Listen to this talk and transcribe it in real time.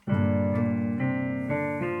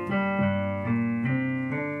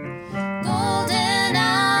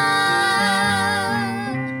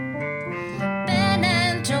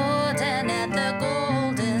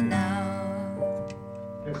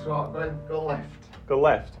left. Go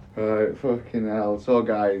left. Right, fucking hell. So,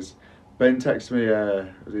 guys, Ben texted me,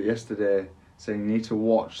 was it yesterday, saying you need to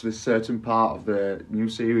watch this certain part of the new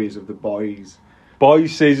series of The Boys.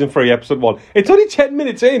 Boys season 3, episode 1. It's only 10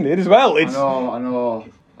 minutes in as well. I know.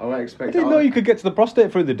 I won't expect. I didn't know you could get to the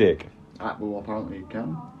prostate through the dick. Well, apparently you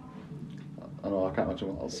can. I know, I can't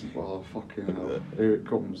imagine what else. Oh, fucking hell. Here it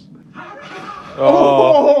comes.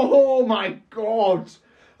 Oh my God!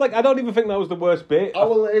 Like, I don't even think that was the worst bit.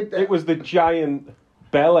 It was the giant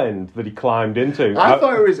bell end that he climbed into. I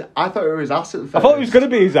thought it was ass at the first. I thought it was going to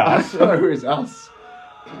be his ass. I thought it was ass.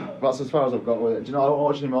 That's as far as I've got with it. Do you know, I don't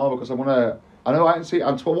watch anymore because I know I haven't seen.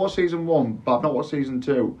 I've watched season 1, but I've not watched season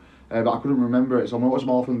 2. But I couldn't remember it, so I'm gonna watch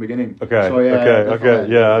them all from the beginning. Okay. So yeah. Okay.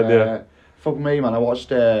 Yeah. Fuck me, man. I watched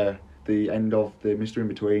the end of the Mr. In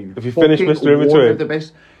Between. Have you finished Mr. In Between? One of the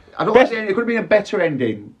best. I don't like the end. It could have been a better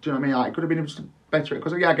ending. Do you know what I mean? Like, it could have been just a better.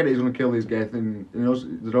 Because I get it. He's gonna kill these guys, and they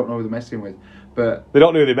don't know who they're messing with. But they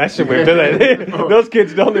don't know who they're messing with, do they? Those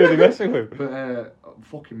kids don't know who they're messing with. But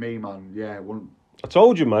fucking me, man. Yeah. I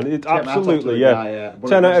told you, man. It's absolutely, yeah.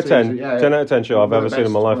 10 out of 10. 10 out of 10 show I've ever seen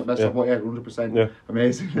in my life. 100%. Yeah.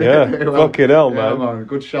 Amazing. Yeah. Fucking hell, man. Man.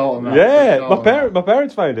 Good shout on that. Yeah. My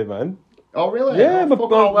parents found it, man. Oh, really? Yeah.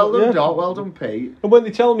 Well done, Doc. Well done, Pete. And when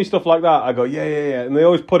they tell me stuff like that, I go, yeah. And they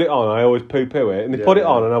always put it on. I always poo-poo it. And they put it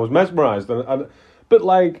on, and I was mesmerised. But,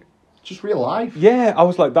 like... Just real life. Yeah, I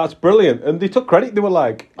was like, that's brilliant. And they took credit. They were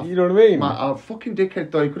like, you know what I mean? A fucking dickhead,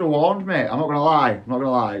 though. You could have warned me. I'm not going to lie.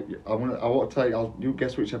 I want to tell you. You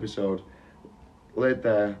guess which episode. Laid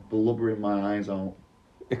there, blubbering my eyes out.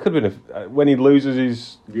 It could have been when he loses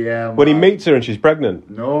his... Yeah, when he meets her and she's pregnant.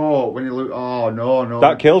 No, when he loses... Oh, no.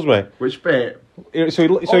 That kills me. Which bit? He loses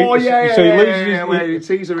his...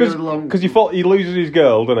 Because he loses his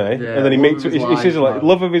girl, doesn't he? Yeah, and then he meets her, he sees her, like,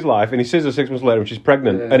 love of his life, and he sees her 6 months later and she's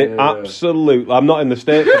pregnant. Absolutely... I'm not in the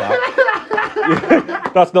state for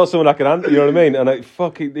that. That's not something I can handle, you know what I mean? And it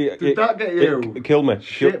fucking... Did that get you? It killed me.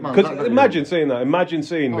 Shit, man. Because imagine seeing that. Imagine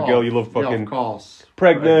seeing the girl you love fucking... Yeah, of course.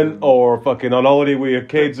 Pregnant or fucking on holiday with your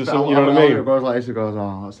kids or something, you know what I mean? It goes like this, it goes,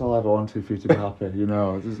 oh, that's all I ever wanted for you to be happy, you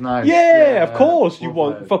know, it's nice. Yeah, of course, you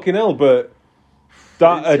want fucking hell, but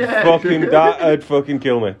that'd fucking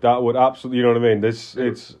kill me. That would absolutely, you know what I mean? It's,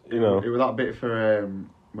 you know. It was that bit for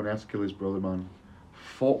when he had to kill his brother, man.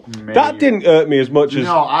 Fuck me. That didn't hurt me as much as...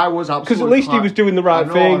 No, I was absolutely... Because at least he was doing the right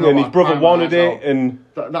thing and his brother wanted it and...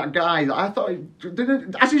 That guy, I thought...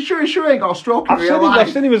 As he sure he got a stroke in real life. life.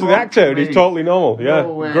 I've seen him as an actor and he's totally normal. Yeah,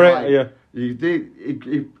 no way, great, like, yeah.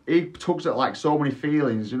 He tugs at, like, so many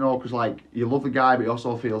feelings, you know, because, like, you love the guy but you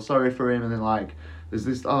also feel sorry for him and then, like... There's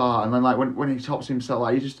this, and then, like, when he tops himself,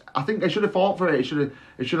 like, I think they should have fought for it. It should have,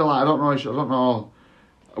 like, I don't know...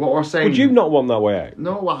 What we're saying. Would you not want that way out?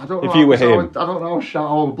 No, I don't know. If you were him. I don't know.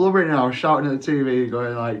 Blubbering now, shouting at the TV,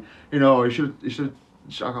 going like, you know, you should.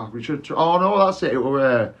 Oh no, that's it.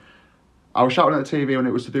 I was shouting at the TV when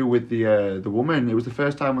it was to do with the woman. It was the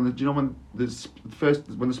first time when when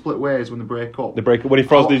the split ways, when they break up. When he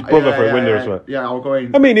froze his brother for a window or something. Yeah, I was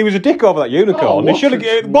going. I mean, he was a dick over that unicorn. He should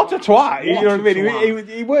have. What a twat! You know what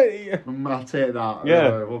I mean? I'll take that.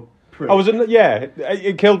 Yeah.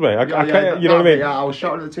 It killed me. You know what I mean? Yeah, I was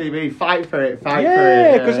shouting at the TV, fight for it.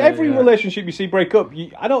 Yeah, because every relationship you see break up,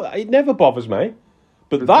 it never bothers me.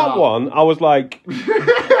 But that one, I was like,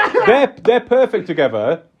 they're perfect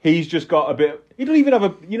together. He's just got a bit. He don't even have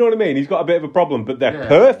a. You know what I mean? He's got a bit of a problem, but they're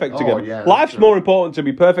perfect together. Yeah, life's more important to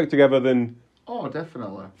be perfect together than. Oh,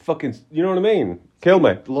 definitely. Fucking, you know what I mean? Kill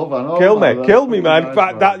me. Love, I know. Kill me, man. Nice,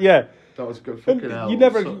 that was good. Fucking hell.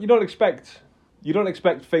 You don't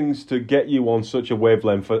expect things to get you on such a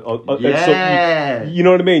wavelength. You know what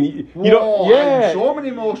I mean? So many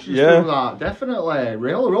emotions through that. Definitely.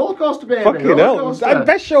 Real roller coaster, baby. Fucking hell.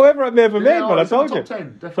 Best show ever I've ever made, man. I told you. Top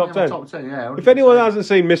 10. Top 10, yeah. 100%. If anyone hasn't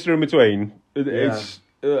seen Mr. In Between, it's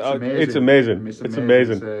amazing. It's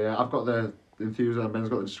amazing. I've got the enthusiasm. Ben's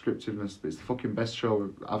got the descriptiveness. It's the fucking best show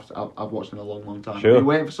I've watched in a long time. Sure. I've been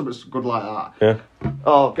waiting for something good like that. Yeah.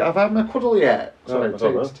 Oh, have I had my cuddle yet? Sorry, take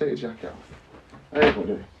your jacket off. Hey,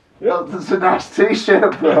 buddy. Yeah, that's a nice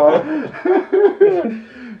t-shirt, bro.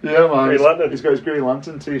 Yeah, man. Green Lantern. He's got his Green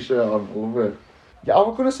Lantern t-shirt on. I love it. Yeah, I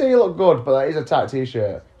was going to say you look good, but that is a tight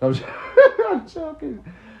t-shirt. No, I'm joking.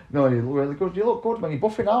 No, you look really good. You look good, man. You're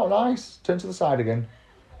buffing out nice. Turn to the side again.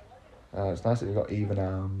 It's nice that you've got even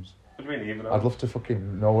arms. What do you mean even arms? I'd love to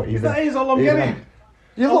fucking know what even... That is all I'm getting.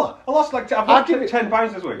 You look... I lost I've lost 10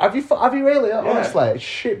 pounds this week. Have you really? Yeah. Honestly,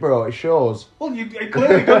 shit, bro. It shows. Well, it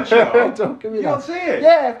clearly don't show. Don't give me you that. Don't see it.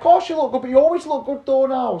 Yeah, of course you look good, but you always look good though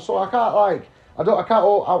now. So I can't I can't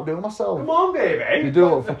outdo myself. Come on, baby. You do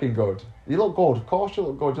look fucking good. You look good. Of course you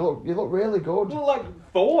look good. You look really good. You look like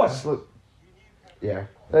Thor. Yeah.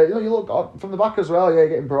 You look from the back as well. Yeah, you're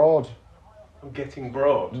getting broad. I'm getting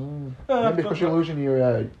broad. Maybe because you're losing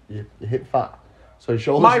your hip fat. So your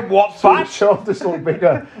shoulders. My what so fat? your shoulders look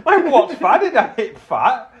bigger. My what fat? Did I hip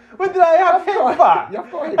fat? When did I have hip fat?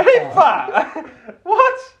 You've got hip fat.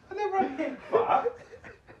 What? I never had hip fat.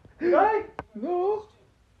 Did I? No.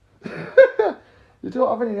 You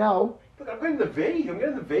don't have any now. Look, I'm getting the V. I'm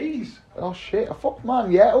getting the V's. Oh shit! Fuck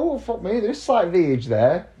man, yeah. Oh fuck me. There's slight V-age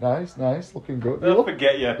there. Nice, looking good.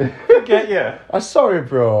 Forget you. Forget you. I'm sorry,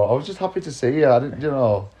 bro. I was just happy to see you. I didn't,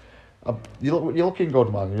 you're looking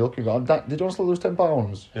good, man. You're looking good. Did you want to lose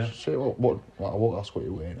 £10? Yeah. Shit, what? Well, I won't ask what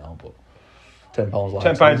you weigh now, but £10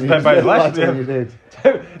 less. £10 less than you did.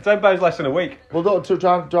 £10 less in a week. Well, don't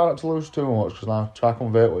try not to lose too much because now try to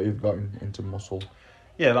convert what you've got into muscle.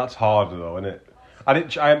 Yeah, that's hard though, isn't it? I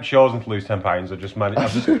haven't chosen to lose £10. I just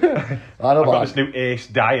managed. I've got this new ACE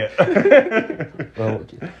diet. Well,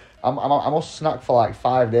 I must snack for like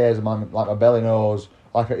 5 days, and my belly knows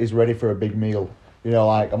like it's ready for a big meal.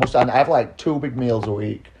 I have like 2 big meals a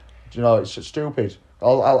week. It's stupid. I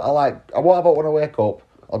won't have it when I wake up.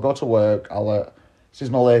 I'll go to work. This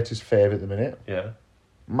is my latest favourite at the minute. Yeah.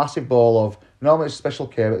 Massive bowl of normally it's Special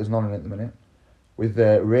K, but there's none in it at the minute. With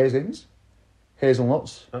raisins.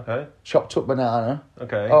 Hazelnuts. Okay. Chopped up banana.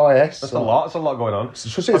 Okay. Oh yes. That's a lot. That's a lot going on.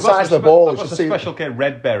 Just see the size of the bowl. I've got some Special K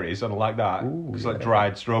red berries. I don't like that. It's like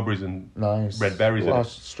dried strawberries and nice. red berries in it.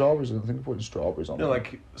 Strawberries. I think I'm putting strawberries on.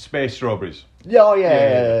 Like space strawberries. Yeah. Oh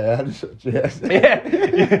yeah. Yeah.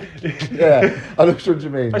 Yeah. I know what you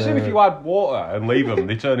mean. I assume if you add water and leave them,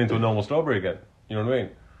 they turn into a normal strawberry again. You know what I mean?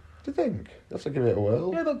 Do you think? You have to give it a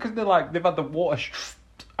whirl. Yeah, because they've had the water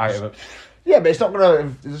out of it. Yeah, but it's not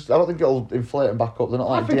going to. I don't think it'll inflate them back up. They're not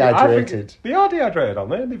like dehydrated. They are dehydrated, aren't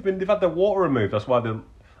they? They've had the water removed. That's why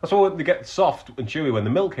they get soft and chewy when the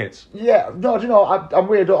milk hits. Yeah, no, do you know? I'm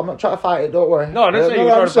weird. I'm not trying to fight it. Don't worry. No, I didn't say you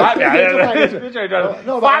were trying to fight me. You're trying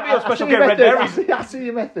to fight me on Special K red berries. I see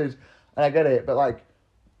your method, and I get it. But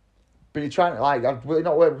you're trying to will it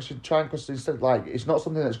not work? We should try because instead it's not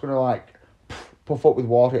something that's going to puff up with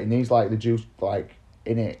water. It needs the juice in it. Do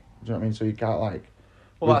you know what I mean? So you can't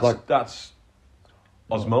Well, that's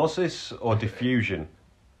osmosis or diffusion.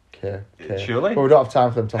 Okay. Surely. But we don't have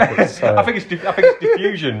time for them topics. So. I think it's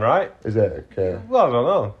diffusion, right? Is it? Okay. Well, I don't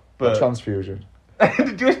know. But transfusion.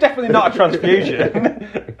 It's definitely not a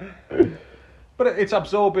transfusion. But it's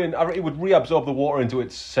absorbing. It would reabsorb the water into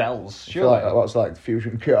its cells. Surely. What's the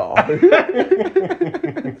fusion car? Maybe.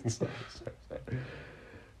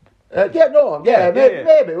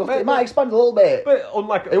 It might expand a little bit. But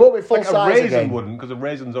unlike it won't be full size a raisin again. wouldn't, because a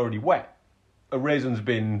raisin's already wet. A raisin's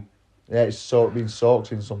been... Yeah, it's been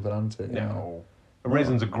soaked in something, hasn't it? No. A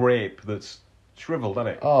raisin's a grape that's shriveled, isn't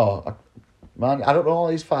it? Oh, man, I don't know all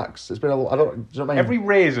these facts. It's been do you know what I mean? Every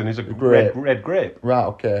raisin is a grape. red grape. Right,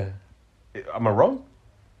 okay. Am I wrong?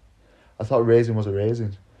 I thought a raisin was a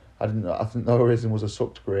raisin. I didn't know a raisin was a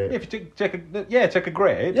sucked grape. Yeah, if you take a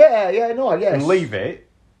grape... Yes. And leave it,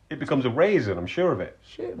 it becomes a raisin, I'm sure of it.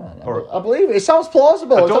 Shit, man. I believe it. It sounds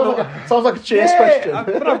plausible. It sounds like a chase question.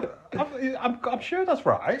 I'm sure that's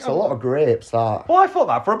right. It's a lot of grapes, that. Well, I thought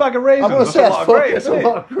that. For a bag of raisins, I'm going to say it's a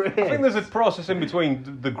lot of grapes. I think there's a process in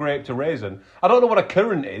between the grape to raisin. I don't know what a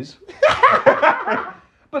currant is.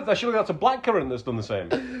 But surely that's a black currant that's done the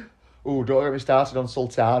same. Oh, don't get me started on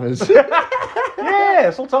sultanas. Yeah,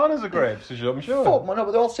 sultanas are grapes, I'm sure. Fuck, man, no,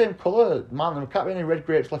 but they're all the same colour. Man, there can't be any red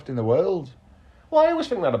grapes left in the world. Well, I always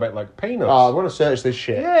think that about peanuts. Oh, I'm going to search this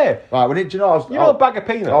shit. Yeah. Right, we need. Do you know? A bag of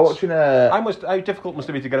peanuts. I was watching How difficult must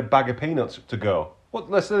it be to get a bag of peanuts to go?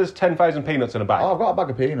 Let's say there's 10,000 peanuts in a bag. Oh, I've got a bag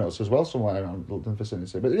of peanuts as well somewhere around the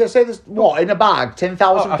vicinity. But yeah, say there's what in a bag?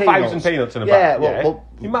 10,000 peanuts. 1,000 peanuts in a bag. Yeah, well,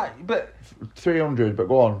 you might, but 300. But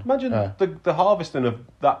go on. Imagine the harvesting of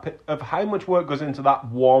that of how much work goes into that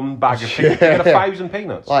one bag of peanuts. To get 1,000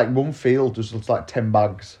 peanuts. Like one field, just looks like 10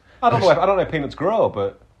 bags. I don't know if peanuts grow,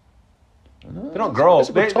 but. They don't grow. It's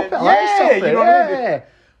a good topic. You know what I mean?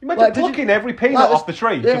 You imagine plucking every peanut off the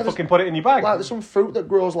tree to fucking put it in your bag. Like there's some fruit that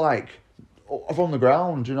grows on the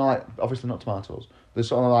ground. You know, obviously not tomatoes. There's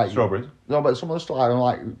sort of strawberries. No, but some of the stuff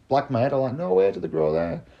like black med. I'm like, no way did they grow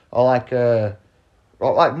there? Or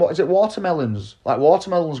what is it? Watermelons. Like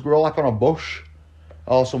watermelons grow on a bush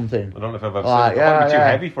or something. I don't know if I've ever seen it. It might be too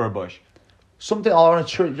heavy for a bush. Something on a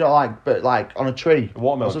tree, but on a tree. A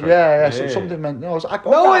watermelon tree. Yeah. Something meant. No, something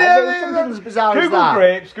as bizarre as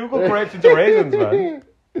that. Google grapes into raisins, man.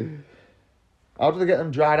 How do they get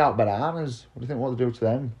them dried out bananas? What do you think? What they do to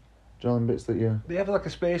them? Do you know them bits that you? They have a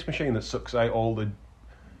space machine that sucks out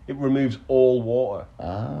it removes all water.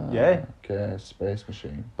 Ah. Yeah. Okay, space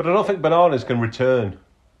machine. But I don't think bananas can return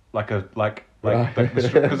Right.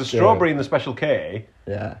 because the strawberry in the Special K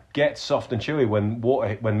Yeah. gets soft and chewy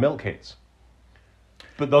when milk hits.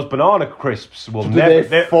 But those banana crisps will Do never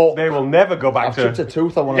they they will never go back I've to chipped a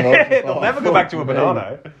tooth on one of those. they'll never go back to a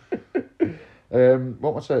banana.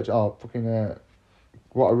 What was search? Oh, fucking.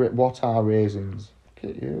 What are raisins?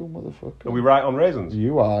 Look at you, motherfucker. Are we right on raisins?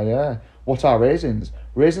 You are, yeah. What are raisins?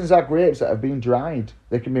 Raisins are grapes that have been dried.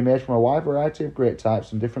 They can be made from a wide variety of grape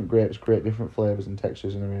types, and different grapes create different flavours and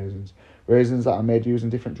textures in the raisins. Raisins that are made using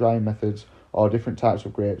different drying methods or different types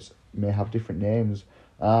of grapes may have different names.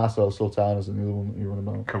 So sultanas and the other one that you want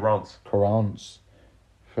about. Currants.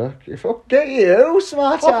 Fuck, get you,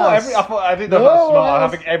 smart ass. I didn't know that's smart. I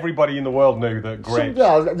think everybody in the world knew that grapes.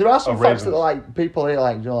 There are some facts raisins. that like people hear,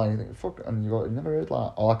 like, you know, like you think fuck, and you never heard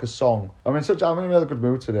like, or like a song. I'm in a really good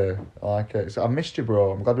mood today. I like it. So I missed you,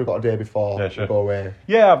 bro. I'm glad we got a day before we go away.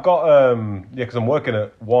 Yeah, I've got because I'm working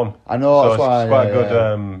at 1. I know, so that's why. It's quite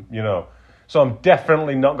good. You know, so I'm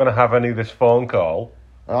definitely not going to have any of this phone call.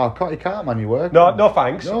 Oh, you can't, man. You work. No,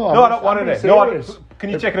 thanks. No, I don't want it. No, can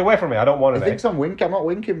you take it away from me? I don't want it. He thinks I'm winking. I'm not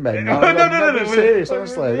winking, Ben. No. I'm serious,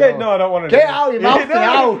 honestly. Yeah, no, I don't want it. Get out your mouth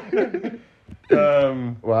now.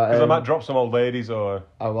 Because I might drop some old ladies or.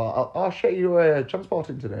 Oh shit! You were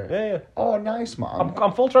transporting today. Yeah. Oh, nice, man.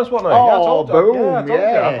 I'm full transport now. Oh, boom! I told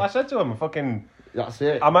you. I said to him, fucking. That's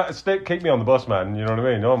it. I might keep me on the bus, man. You know what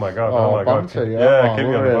I mean? Oh my god. Oh my banter, god. Yeah, keep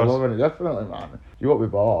me on the bus. Loving it, definitely, man. You won't be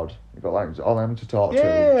bored. You've got like all them to talk to.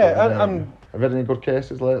 Yeah, have you had any good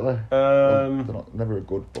cases lately? They're never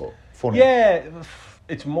good, but funny. Yeah,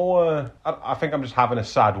 it's more. I think I'm just having a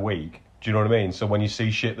sad week. Do you know what I mean? So when you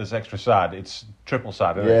see shit that's extra sad, it's triple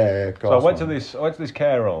sad, isn't it? Yeah, of course. So I went to this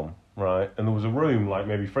care home, right, and there was a room like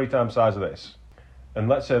maybe 3 times the size of this, and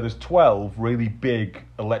let's say there's 12 really big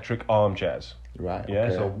electric armchairs. Right. Yeah.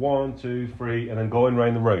 Okay. So 1, 2, 3, and then going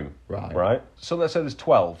around the room. Right. Right. So let's say there's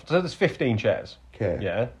 12. So there's 15 chairs. Okay.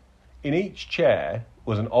 Yeah. In each chair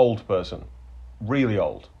was an old person, really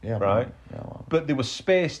old. Yeah. Right. Man. Yeah, man. But they were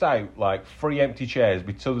spaced out like 3 empty chairs.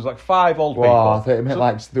 So there's like 5 old people. Wow, I thought it meant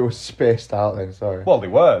like they were spaced out then. Sorry. Well, they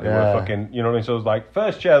were. They Yeah. were fucking. You know what I mean? So it was like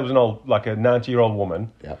first chair was an old, like a 90-year-old woman.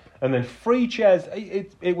 Yep. And then 3 chairs.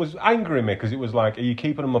 It was angering me because it was like, are you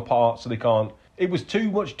keeping them apart so they can't? It was too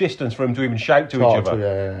much distance for them to even shout to each other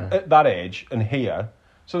Yeah. at that age and here.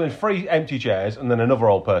 So then 3 empty chairs and then another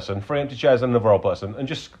old person, 3 empty chairs and another old person, and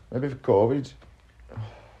just Maybe for COVID.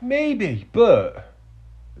 maybe, but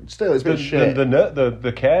Still, it's been shit.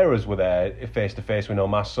 the carers were there face to face with no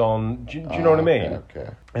masks on. Do you know what I mean? Okay.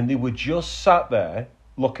 And they were just sat there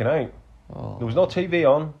looking out. Oh. There was no TV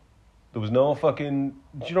on. There was no fucking.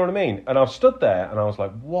 Do you know what I mean? And I stood there and I was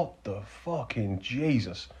like, "What the fucking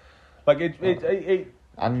Jesus!" Like it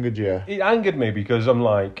Angered you. It angered me because I'm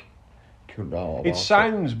like, it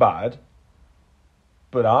sounds bad,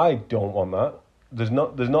 but I don't want that. There's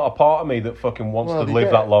not a part of me that fucking wants to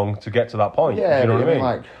live that long to get to that point. Yeah, do you know what I mean?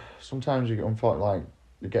 Like sometimes you get like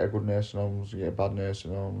you get a good nursing homes, you get a bad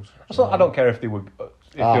nursing homes. I don't care if they were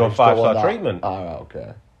 5-star treatment. Ah, right,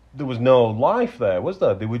 okay. There was no life there, was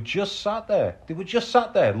there? They were just sat there. They were just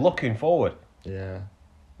sat there looking forward. Yeah.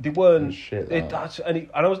 They weren't. Shit, and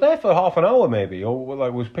I was there for half an hour maybe, or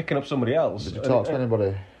like was picking up somebody else. Did you talk to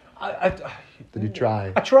anybody? Did you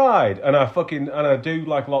try? I tried, and I do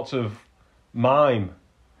like lots of mime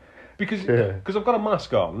because I've got a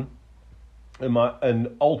mask on,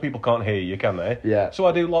 and old people can't hear you, can they? Yeah. So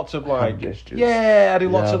I do lots of like gestures. I do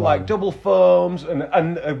lots of man. like double thumbs and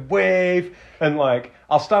a wave, and like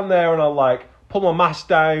I'll stand there and I'll like pull my mask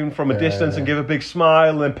down from a distance and give a big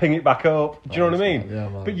smile and then ping it back up. Do you know what I mean? Yeah,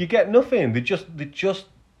 man. But you get nothing. They just.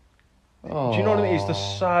 Oh, do you know what I mean? It's the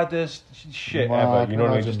saddest shit man, ever. You know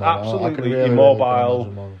what I mean? Just man. I absolutely can really immobile.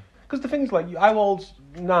 imagine, Because the thing is, like, how old's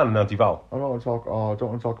Nan and Auntie Val? I don't want to talk. I don't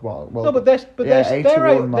want to talk about. Well, No, but they're 81,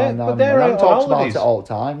 out. man. But they're Nan out talks on about holidays. it all the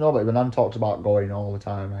time. No, but Nan talks about going all the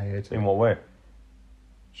time. I hate it. In what way?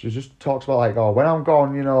 She just talks about like, oh, when I'm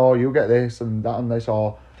gone, you know, you get this and that and this,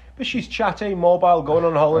 or. But she's chatty, mobile, going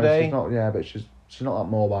on holiday. She's not. Yeah, but she's not that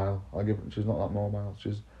mobile. She's not that mobile.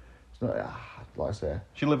 She's not. Like I say.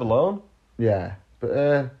 She live alone. Yeah,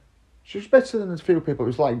 but she's better than a few people.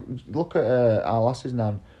 It's like, look at our lass's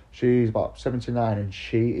Nan. She's about 79 and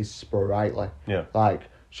she is sprightly. Yeah. Like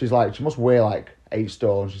she must weigh like 8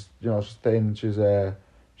 stone. She's she's thin.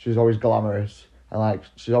 She's always glamorous and like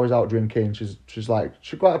she's always out drinking. She's like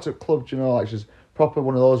she'll go out to clubs. Like she's proper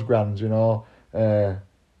one of those grands.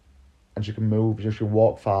 And she can move. She can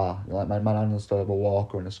walk far. Like my nan still have a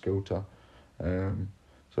walker and a scooter.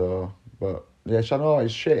 But yeah, I know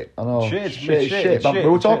it's shit. I know Shit. But we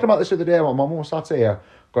were talking about this the other day. My mum was sat here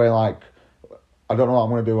going like, I don't know what I'm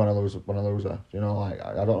going to do when I lose her. You know, like,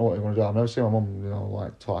 I don't know what I'm going to do. I've never seen my mum, you know,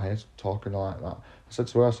 like, talking like that. I said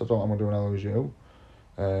to her, I don't know what I'm going to do when I lose you.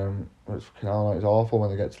 It's fucking hell, like, it's awful when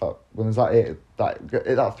they get to that, when there's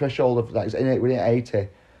that threshold of, like, we hit 80, and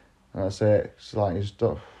that's it. It's like, you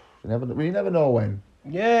never know when.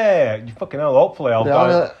 Yeah, you fucking hell. Hopefully, I'll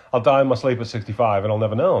die in my sleep at 65, and I'll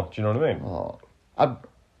never know. Do you know what I mean? Oh,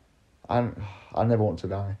 I never want to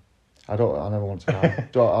die. I never want to die.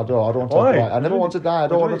 I don't want to talk about it. I never want to die. I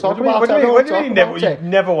don't want to talk about it. What do you mean you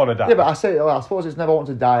never want to die? Yeah, but I suppose it's never want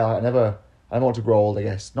to die. Like, I never want to grow old, I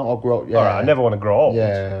guess. Not grow. Yeah. All right, I never want to grow old.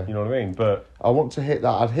 Yeah. You know what I mean? But I want to hit that.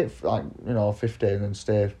 I'd hit, like, 50 and then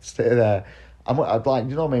stay there. I'd like,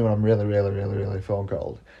 you know what I mean, when I'm really, really, really, really phone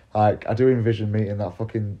called. Like, I do envision meeting that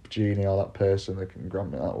fucking genie or that person that can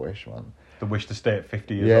grant me that wish, man. The wish to stay at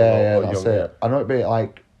 50 years old. Yeah, that's it. I know it'd be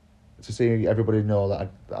like, to see everybody know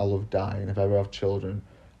that I love dying. If I ever have children,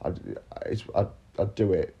 I'd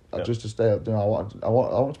do it. Just to stay. You know, I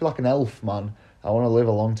want to be like an elf, man. I want to live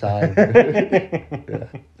a long time. Yeah,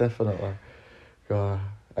 definitely. God,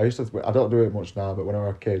 I don't do it much now, but when I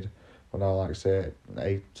was a kid, when I was, like,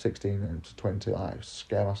 say 16 and 20, like, I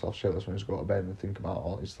scare myself shitless when I just go to bed and think about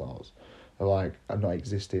all these thoughts. Of, like, I'm not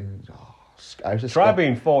existing. Oh, I used to try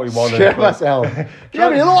being 41. Scare myself. Yeah,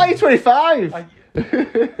 but you look like you're 25.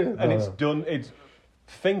 And it's done. It's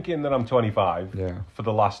thinking that I'm 25 for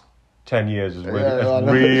the last 10 years has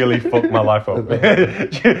really fucked my life up.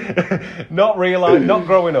 Not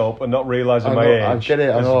growing up and not realising my age. I get it.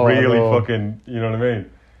 I know. Really fucking. You know what I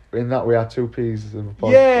mean? In that we had 2 P's of a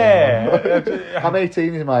podcast. Yeah. I'm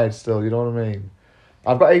 18 in my head still. You know what I mean?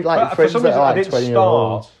 I've got like friends that are like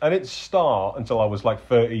 20-year-olds. I didn't start until I was like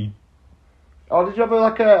 30. Oh, did you have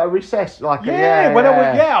like a recess? Like I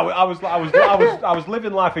was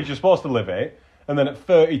living life as you're supposed to live it, and then at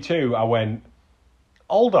 32 I went,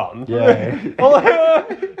 hold on. Yeah.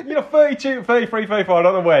 32, 33, 34, I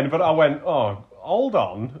don't know when, but I went, oh, hold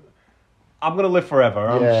on. I'm going to live forever.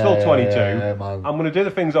 I'm still 22. Yeah, man. I'm going to do the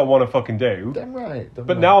things I want to fucking do. Damn right.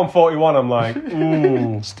 But now I'm 41, I'm like,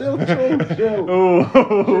 ooh. Still chill.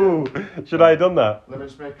 Ooh. Should I have done that? Let me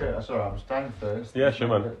just make it. Sorry, I'm standing first. Yeah, sure,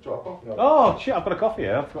 man. Do you want a coffee? Oh, shit, I've got a coffee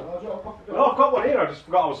here. I've got one here. I just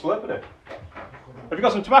forgot I was slipping it. Have you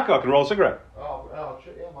got some tobacco? I can roll a cigarette. Yeah, I'll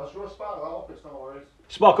just spark that up. It's no worries.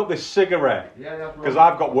 Spark up this cigarette. Yeah, because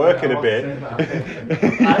I've got work in a bit. I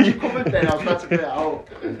actually covered then. I was about to get it out.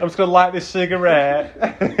 I'm just going to light this cigarette.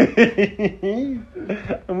 That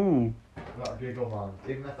giggle, man.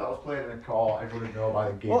 Even if that was playing in a car, everyone would know by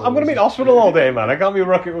the giggle. Well, I'm going to be in hospital all day, man. I can't be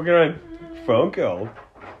we're going phone call.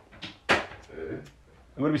 I'm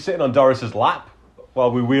going to be sitting on Doris's lap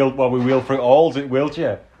while we wheel through All's in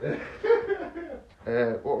wheelchair.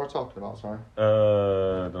 What were we talking about, sorry? I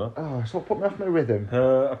don't know. Oh, so put me off my rhythm.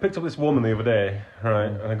 I picked up this woman the other day, right,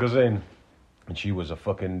 and I goes in, and she was a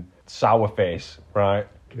fucking sour face, right?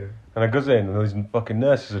 Okay. And I goes in, and these fucking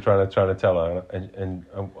nurses are trying to tell her, and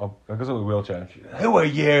I goes up with a wheelchair, and she's, who are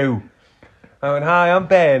you? I went, hi, I'm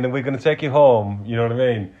Ben, and we're going to take you home, you know what I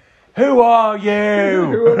mean? Who are you?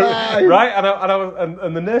 Who am I? Right,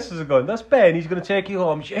 and the nurses are going, that's Ben, he's going to take you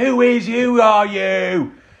home. She, who are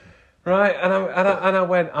you? Right, and I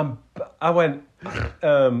went, I'm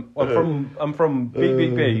from beep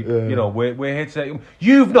beep beep. You know, we're here to say,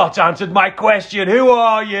 you've not answered my question. Who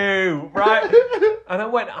are you? Right, and I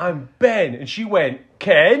went, I'm Ben, and she went,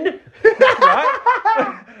 Ken.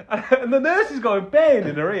 Right, and the nurse is going, Ben,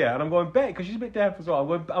 in her ear, and I'm going, Ben, because she's a bit deaf as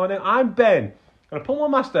well. I'm Ben, and I pulled my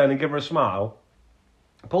mask down and give her a smile.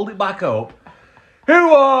 I pulled it back up.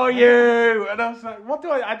 Who are you? And I was like, what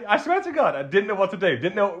do I swear to God, I didn't know what to do.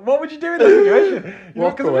 Didn't know, what would you do in that situation?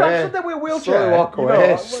 Walk away. Because I'm stood there with a wheelchair. Slowly walk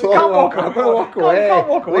away. You can't walk away. You can't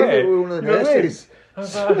walk away. Leave it with one of the nurses. I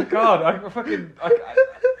was like, oh, God, I fucking...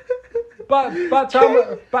 By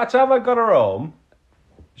the time I got her home,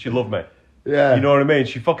 she loved me. Yeah. You know what I mean?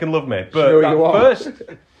 She fucking loved me. But at first,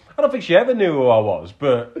 I don't think she ever knew who I was,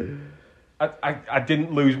 but... I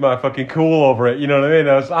didn't lose my fucking cool over it, you know what I mean?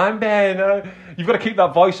 I was, I'm Ben. You've got to keep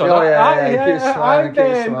that voice on. Oh, yeah, I'm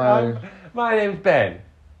Ben. My name's Ben.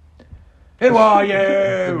 Who are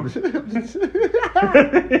you? He's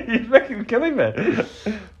fucking killing me.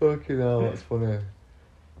 Fucking hell, that's funny.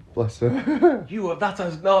 Bless her. That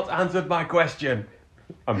has not answered my question.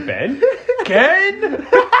 I'm Ben. Ken?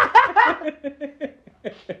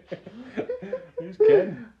 Who's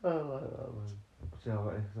Ken? I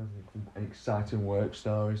like that, man. Exciting work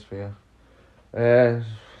stories for you. There's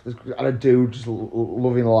a dude just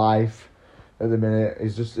loving life at the minute.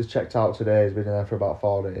 He's checked out today. He's been in there for about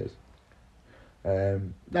 4 days.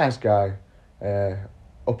 Nice guy.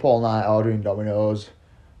 Up all night ordering Domino's,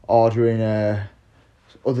 ordering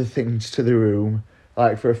other things to the room,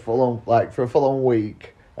 like for a full on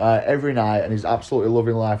week, every night, and he's absolutely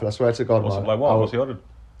loving life. And I swear to God, What's man, it like? What? What's he ordered?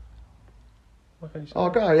 What can you say? Oh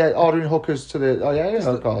God, yeah, ordering hookers to the. Oh yeah,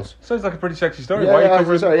 of course. Sounds like a pretty sexy story. Yeah, Why are you yeah,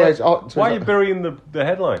 covering? sorry, yeah, it's- so why are it's- you burying the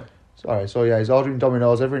headline? Sorry, so yeah, he's ordering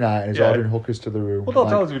Domino's every night, and he's Yeah. ordering hookers to the room. Well, don't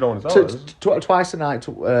tell us if you don't want to tell us. Twice a night,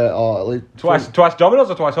 or at least Twice Domino's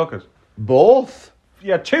or twice hookers? both.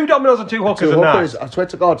 Yeah, 2 Domino's and 2 hookers Two a hookers. night. I swear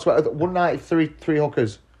to God, one night, three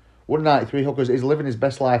hookers. One night, 3 hookers. He's living his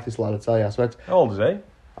best life, this lad, I tell you. I swear How old is he?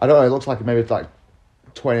 I don't know, it looks like maybe like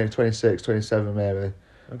 20, 26, 27 maybe.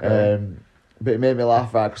 Okay. But it made me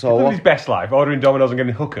laugh, right? Because He's living his best life, ordering Domino's and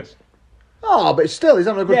getting hookers. oh, but still, he's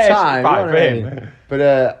having a good Yeah, it's time. fine you know for what I him. mean? But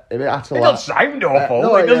it had to It like... doesn't sound awful.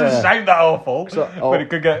 no, It doesn't yeah. sound that awful. So- But it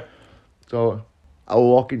could get... So, I was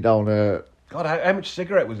walking down God, how much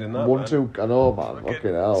cigarette was in that, man? 1-2... I know, man.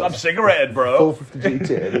 Fucking hell. I'm cigaretted, bro. Full 50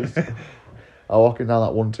 GT. I was walking down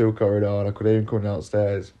that 1-2 corridor and I could hear him coming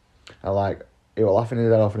downstairs. And like, he was laughing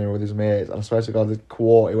his head off and he was with his mates. And I swear to God, the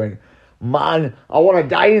quote, he went, "Man, I want to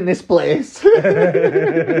die in this place."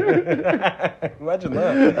 Imagine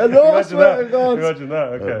that. I know, I Imagine swear to that. God. Imagine that,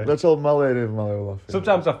 okay. That's all Melly and Melly were laughing.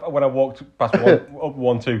 Sometimes when I walked past up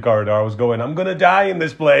 1-2 corridor, I was going, I'm going to die in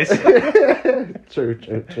this place. True.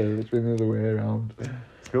 It's been the other way around.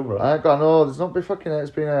 It's cool, bro. I got no, there's not been fucking,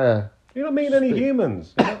 it's been a... You're not meeting any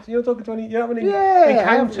humans. You're not talking to any. You're not having any Yeah,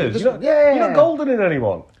 encounters. You're yeah. not goldening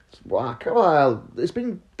anyone. Well, it's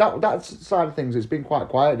been that side of things. It's been quite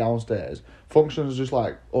quiet downstairs. Functions just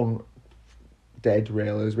like dead.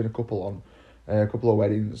 Really, there's been a couple on, a couple of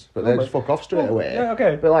weddings, but they just fuck off straight away. Yeah,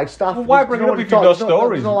 okay. But like staff, Well, why bring it up if you've got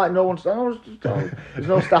stories? There's no like no one's. There's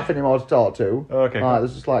no staff anymore to talk to. Okay, Like, cool.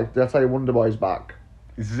 there's just like did I tell you Wonder Boy's back?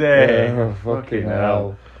 Zay. Oh, fucking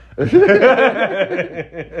hell. We've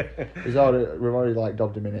already like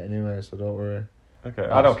dobbed him in it anyway, so don't worry. Okay,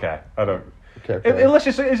 I don't care. I don't. Okay. Unless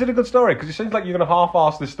is it a good story? Because it seems like you're going to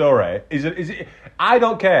half-arse this story. Is it? I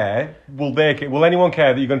don't care. Will anyone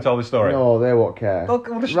care that you're going to tell this story? No, they won't care. Look,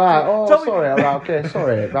 well, Right. Oh, tell me- sorry. Right, okay.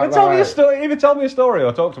 Sorry. Right, Tell me a right. story. Either tell me a story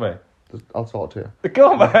or talk to me. I'll talk to you.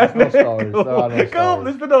 Go on, man. No stories. Go There are on. no Go on. stories.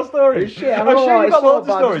 There's been no stories. Shit, I'm sure you've got loads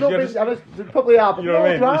of stories. There's You're just- there probably are, but You know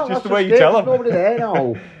what I no, mean? right, It's just that's the way you it. tell There's them. nobody there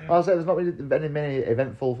now. I'll say there's not many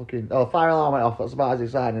eventful fucking... Oh, fire alarm went off. That's about as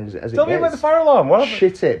exciting as it Tell me gets. about the fire alarm. What happened?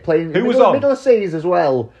 Shit it. Playing Who was middle, on? middle of seas as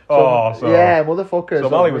well. Oh, so- Yeah, motherfuckers. So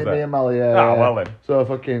Mally was me there? and Mally, yeah. Ah, yeah. well then. So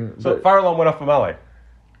fucking... So but- fire alarm went off for Mally.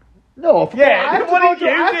 No, Yeah, I have to what go did you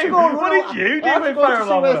I have to do? go What run- did you do I have when to go fire to see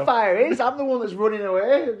alarm where went the off? fire is. I'm the one that's running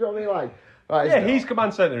away. Do you know what I mean? Like, right, Yeah, it's he's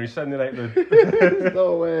command centre. He's sending out the. There's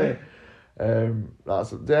no way.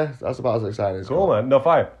 That's about as exciting as Cool, man. No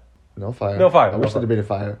fire. No fire. No fire, I no wish fire. there'd been a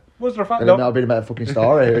fire. Was there a fire? Then it might No. have been a better fucking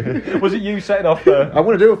story. Was it you setting off the? I'm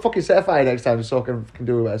gonna do a fucking set of fire next time just so I can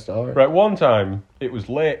do a better story. Right, one time it was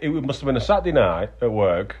late. It must have been a Saturday night at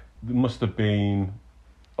work. There must have been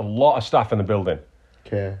a lot of staff in the building,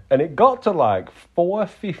 Okay. and it got to like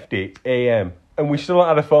 4:50 a.m. and we still not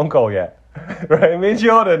had a phone call yet. Right, me and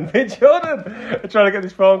Jordan are trying to get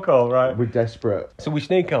this phone call. Right, We're desperate. so we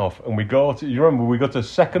sneak off and we go to. You remember we go to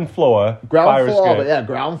second floor Ground fire floor, escape. but yeah,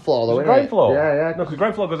 ground floor though. Was it innit? ground floor? Yeah. No, because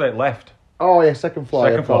ground floor goes out left. Oh yeah, second floor.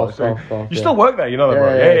 Second yeah, floor. of So course, of course, you yeah. still work there, you know that,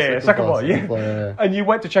 bro? Yeah, Second floor. second floor, yeah. And you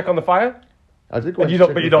went to check on the fire? I did go. And you into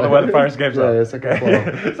don't, but you second don't know where the floor. fire escape's Yeah, at. yeah, second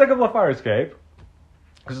floor. Second floor fire escape.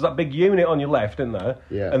 Because there's that big unit on your left, isn't there?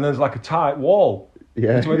 Yeah. And there's like a tight wall.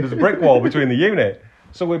 Yeah. There's a brick wall between the unit.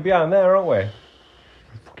 So we're behind there, aren't we?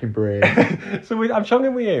 Fucking brave. So I'm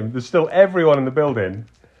chugging with him. There's still everyone in the building.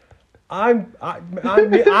 I'm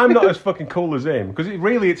not as fucking cool as him because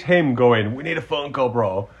it's him going. We need a phone call,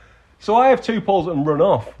 bro. So I have 2 pulls and run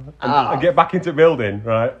off and get back into the building,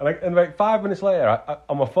 right? And about 5 minutes later,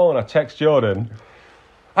 on my phone, I text Jordan.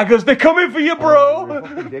 I goes, "They're coming for you, bro." You're a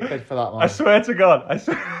fucking dickhead for that, man. I swear to God,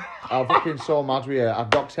 I'm fucking so mad with you. I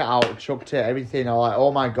knocked it out, chucked it, everything. I'm like,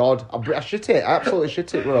 oh my God. I shit it. I absolutely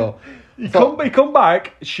shit it, bro. He come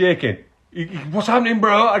back shaking. What's happening,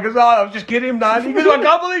 bro? I goes, "Oh, I was just kidding, man." He goes, "I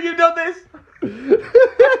can't believe you've done this."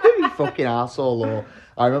 You fucking arsehole, though.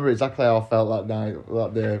 I remember exactly how I felt that night,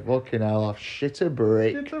 that day. Fucking hell, I've shit a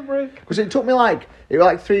brick. It's a break. Because it took me it was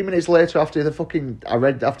like 3 minutes later after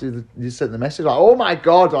you sent the message, like, oh my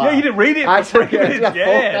God. Like, Yeah, you didn't read it I for had to 3 get, minutes,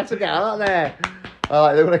 I had to get out of there.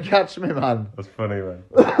 They're going to catch me, man. That's funny, man.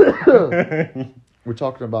 We're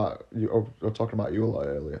talking about you a lot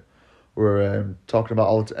earlier. We're talking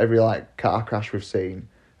about every car crash we've seen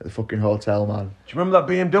at the fucking hotel, man. Do you remember that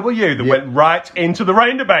BMW that Yeah. went right into the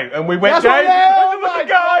roundabout and we went That's down what- yeah, and there was oh a my guy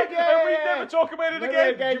God, yeah, and we yeah. never talk about it Never again.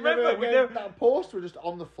 again, Do you remember? never We again. never... That poster was just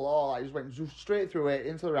on the floor, just went straight through it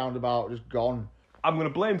into the roundabout, just gone. I'm going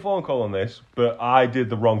to blame phone call on this, but I did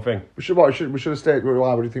the wrong thing. We should have stayed. Why?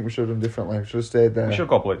 What do you think we should have done differently? We should have stayed there. We should have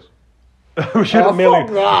got police. We should have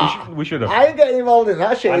we should have. I ain't getting involved in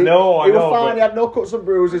that shit. I know. He was fine. He had no cuts and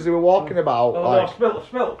bruises. He were walking about.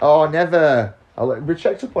 Spill. Oh, never. We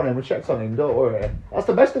checked up on him. We checked on him. Don't worry. That's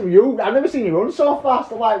the best of you. I've never seen you run so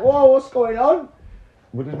fast. I'm like, whoa, what's going on?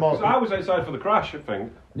 So I was outside for the crash, I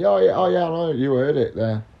think. Yeah. Oh, yeah. I know. You heard it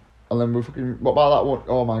there. And then we fucking. What about that one?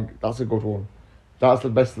 Oh man, that's a good one. That's the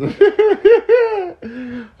best.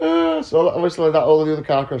 So obviously that all the other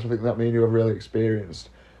car crash, I think that me and you have really experienced.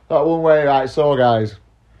 That one way, right? So guys.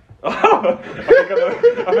 I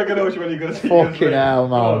think I know which one you're going to see. Fucking hell,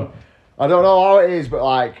 man. I don't know how it is, but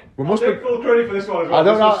like we must take full credit for this one as well. I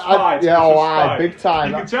don't know. Big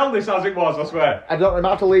time. You can tell this as it was, I swear. I don't. I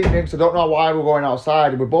have to leave him because I don't know why we're going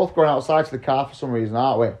outside. We're both going outside to the car for some reason,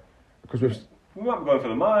 aren't we? Because we might be going for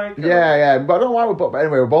the mic. Yeah. But I don't know why but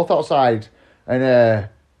anyway, we're both outside, and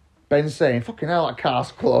Ben's saying, "Fucking hell, that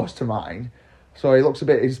car's close to mine." So he looks a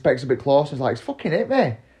bit. He specs a bit closer. He's like, "It's fucking hit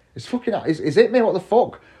me. It's hit me. What the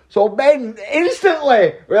fuck?" So Ben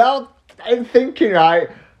instantly, without thinking, right,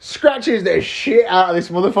 scratches the shit out of this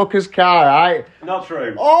motherfucker's car, right? Not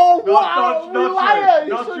true. Oh, wow!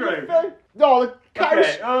 Not true. No, the car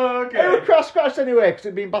okay. It was scratched anyway because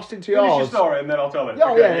it'd been busted into yours. Finish your story and then I'll tell it.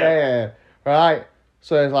 Oh, okay, yeah. Right.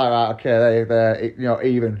 So it's like, right, okay, they're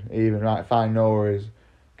even, right, fine, no worries.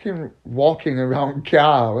 Keep walking around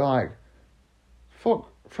car, we're like, fuck,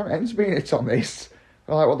 front end's been hit on this.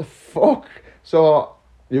 We're like, what the fuck? So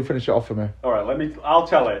you finish it off for me. Alright, I'll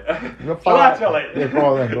tell it. Shall I tell it? Yeah,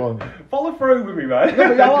 go on. Follow through with me, man. No,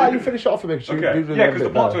 but yeah, you finish it off for me. Okay. Yeah, because the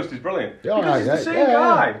plot twist is brilliant. Yeah, because it's the same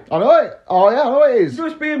guy. I know it. Oh, yeah, I know it is. The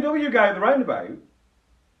US BMW guy at the roundabout.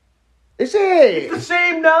 Is it? It's the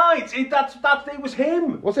same night. It was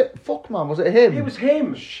him. Was it? Fuck, man. Was it him? It was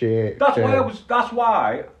him. Shit. That's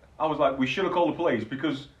why I was like, we should have called the police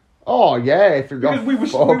because. Oh yeah, because we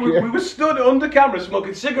were stood under camera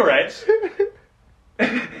smoking cigarettes.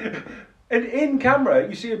 And in camera,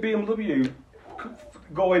 you see a BMW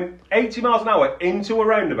going 80 miles an hour into a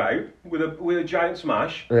roundabout with a giant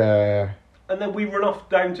smash. Yeah. And then we run off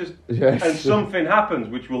down to... Yes. And something happens,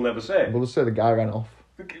 which we'll never say. We'll just say the guy ran off.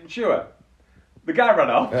 Sure. The guy ran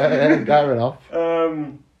off. Yeah, the guy ran off.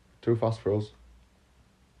 Too fast for us.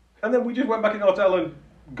 And then we just went back in the hotel and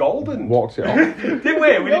golden. Walked it off. Didn't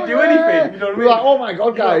we? We didn't do anything. You know what I mean? We're like, oh my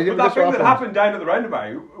God, guys. But that thing that happened down at the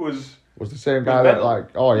roundabout was the same guy that, like,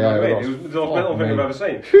 oh yeah. You know what I mean? It was the most mental thing I've ever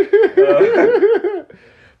seen.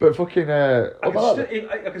 But fucking,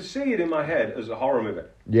 I could see it in my head as a horror movie.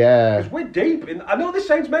 Yeah. Because we're deep in. I know this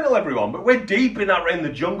sounds mental, everyone, but we're deep in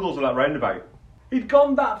the jungles of that roundabout. He'd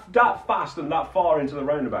gone that fast and that far into the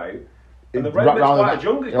roundabout, and the roundabout's quite a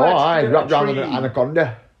jungle. Wrapped around the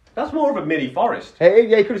anaconda. That's more of a mini forest. Hey,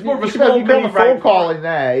 yeah, because it's more of a small you could have a phone call in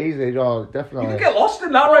there easy. Oh, definitely. You could get lost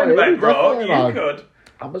in that roundabout, bro. You could.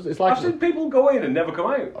 It's like I've seen people go in and never come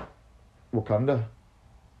out. Wakanda.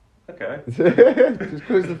 Okay. Just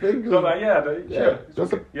because the thing. So sure.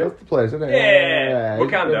 That's the place, isn't it? Yeah.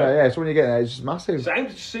 Wakanda. Yeah. So when you get there, it's just massive.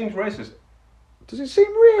 Seems racist. Does it seem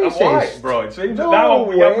racist? I'm white, bro. It seems no now.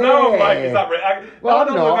 Way. Now I'm like, is that right? I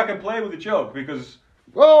don't know if I can play with the joke because.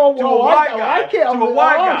 Oh, to a white guy, shit, I'm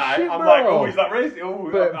like, oh, is that racist? Oh,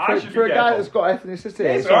 but I should for be a guy that's got ethnicity,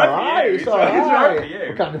 it's alright. It's alright for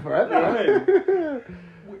you. Wakanda forever. You know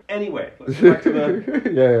anyway, let's go back to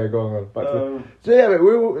the. yeah, go on. Back to so yeah, but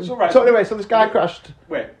we were. So anyway, so this guy crashed.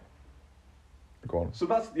 Wait. Go on. So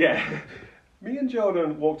that's Me and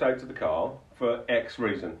Jordan walked out to the car for X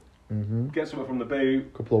reason. Mm-hmm. Get something from the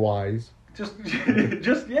boot. Couple of Y's. Just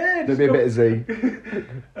Maybe a bit of Z.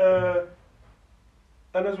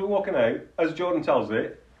 And as we're walking out, as Jordan tells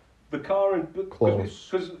it, the car close.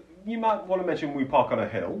 Because you might want to mention we park on a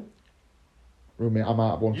hill. Roommate, I might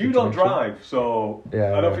have one. You don't drive, so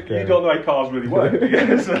yeah, I don't think you don't know how cars really work.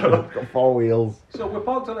 So got 4 wheels. So we're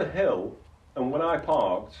parked on a hill, and when I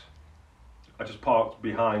parked, I just parked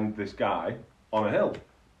behind this guy on a hill.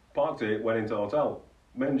 Parked it, went into the hotel.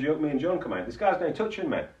 Me and John come out. This guy's now touching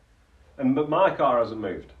me, but my car hasn't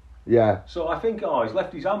moved. Yeah. So I think he's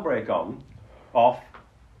left his handbrake off,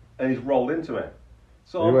 and he's rolled into me.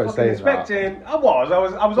 So I'm fucking inspecting. That. I was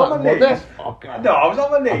on my knees. No, I was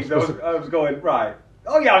on my knees. I was going, right.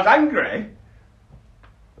 Oh yeah, I was angry.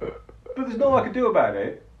 But there's nothing I could do about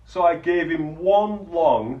it. So I gave him one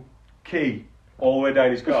long key all the way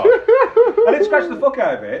down his car. I didn't scratch the fuck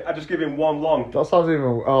out of it. I just give him one long. That sounds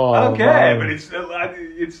even. Oh, I don't care, man. but it's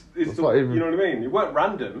not even, you know what I mean. It weren't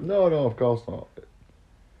random. No, of course not.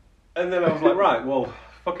 And then I was like, right, well,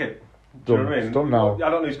 fuck it. Do you know what I mean? It's done now. I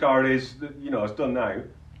don't know whose car it is. It's done now.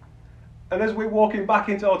 And as we're walking back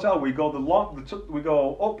into the hotel, we go we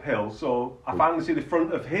go uphill. So I finally see the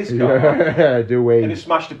front of his car, Yeah, do we? and it's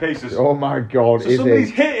smashed to pieces. Oh my God! So is somebody's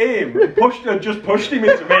it? hit him, and just pushed him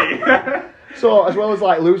into me. So as well as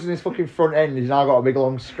like losing his fucking front end, he's now got a big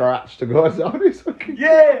long scratch to go down his fucking.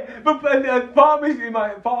 Yeah, but part of me,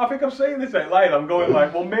 I think I'm saying this out loud. I'm going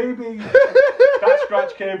like, well, maybe that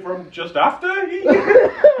scratch came from just after he. And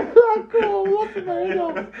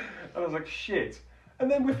I was like, shit.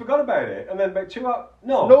 And then we forgot about it. And then about 2 hours.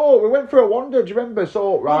 No, we went for a wander. Do you remember?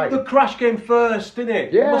 So right. The crash came first, didn't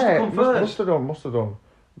it? Yeah, it must have come first. Must have done.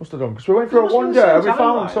 Because we went for a wander and we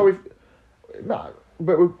found. So we.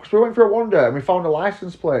 But we went for a wander and we found a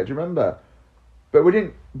license plate. Do you remember? But we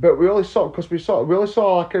didn't. But we only saw we only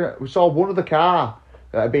saw like we saw one of the car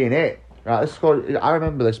being hit. Right. This is called, I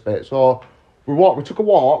remember this bit. So we took a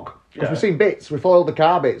walk because we seen bits. We followed the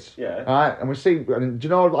car bits. Yeah. Right. And we see. And do you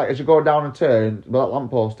know like as you go down a turn where that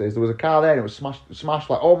lamppost is, there was a car there and it was smashed.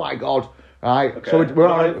 Like oh my God. Right. Okay. So I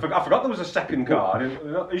forgot there was a second car.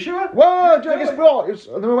 Are you sure? Whoa! I guess what?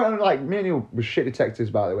 And then we went on like me and you were shit detectives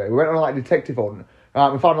by the way. We went on like detective hunt.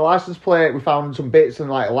 We found a license plate, we found some bits and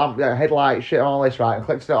like a lamp, headlight, shit, and all this, right, and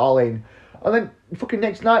collected it all in. And then fucking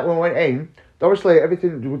next night when we went in, obviously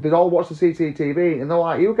everything, they'd all watched the CCTV, and they're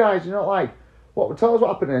like, you guys, you're not like, what? Tell us what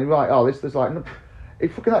happened. And we're like, oh, there's like,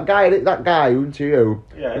 if fucking that guy who into you,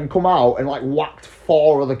 and come out and like whacked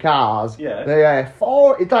 4 other cars. Yeah.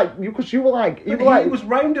 4. It's like because you were like, he was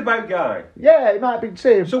roundabout guy. Yeah, it might be the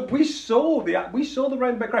same. So we saw the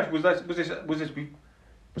roundabout crash. Was this? Must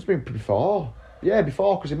have been before. Yeah,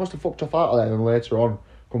 before, because he must have fucked off out of there and later on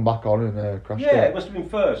come back on and crashed it. Yeah, it must have been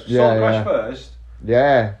first. Saw the crash first.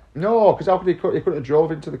 Yeah. No, because how could he couldn't have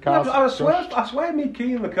drove into the car. Yeah, I swear me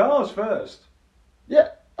keying the cars first. Yeah.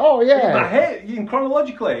 Oh, yeah. In my head,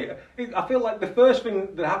 chronologically, I feel like the first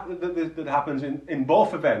thing that happens in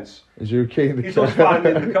both events is you keying the car. Is us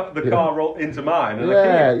finding the car roll into mine. And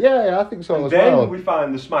I think so and as well. well. Then we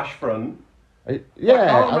find the smash front. Yeah.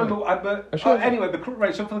 I can't remember. Anyway,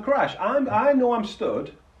 so for the crash, I know I'm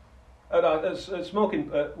stood at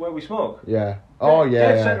smoking where we smoke. Yeah. Oh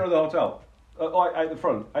yeah. Dead centre of the hotel, at the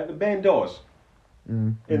front, at the main doors.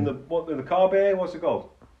 In the car bay. What's it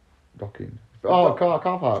called? Docking. Oh,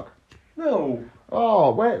 car park. No.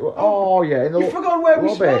 Oh wait. Oh yeah. In the You've forgotten where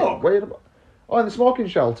we smoke. In the smoking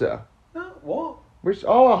shelter. No. What?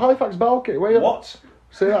 Halifax balcony. What?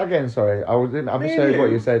 Say that again, sorry. I misheard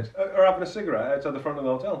what you said. Are having a cigarette outside the front of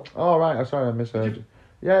the hotel. Oh, right. I'm sorry, I misheard you.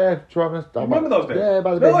 Yeah. Remember those days? Yeah,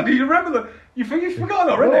 by the bin. No, do you remember them? You've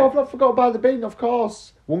forgotten already? No, I've not forgot by the bin, of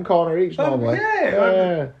course. One corner each, normally.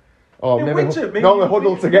 Yeah. Oh, in maybe winter, we're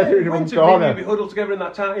huddled together in one corner. Maybe huddled together in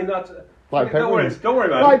that like penguins. Don't worry,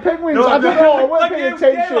 man. Like penguins, I don't know, I weren't paying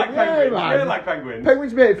attention. Yeah, like penguins. Man. Yeah, like penguins.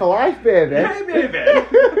 Penguins made it for life, baby. Yeah, baby.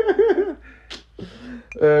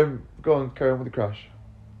 Go on, carry on with the crash.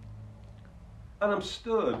 And I'm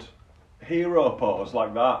stood hero pose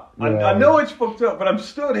like that. Yeah. I know it's fucked up, but I'm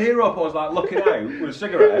stood hero pose like looking out with a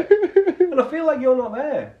cigarette. And I feel like you're not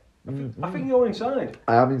there. I think you're inside.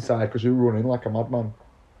 I am inside because you're running like a madman.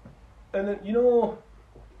 And then,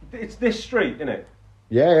 it's this street, isn't it?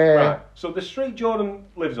 Yeah. Right. So the street Jordan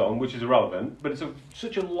lives on, which is irrelevant, but it's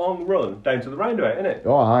such a long run down to the roundabout, isn't it?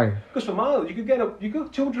 Oh, aye. Because for miles, you could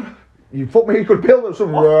 200... You could build up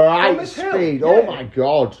some right speed. Yeah. Oh my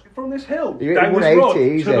God! From this hill, you down this road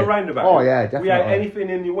easy. To the roundabout. Oh yeah, definitely. Without anything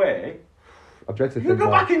in your way. I dread to think. You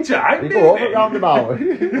go back in time. You go over roundabout.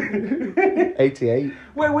 88.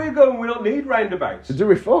 Where we're going, we don't need roundabouts. To do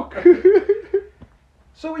with fuck.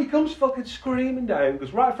 So he comes fucking screaming down,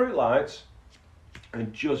 goes right through lights,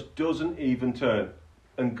 and just doesn't even turn,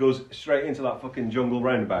 and goes straight into that fucking jungle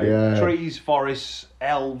roundabout. Yeah. Trees, forests,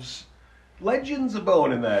 elves. Legends are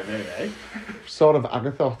born in there, really. Sort of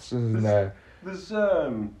Agathots in there. There's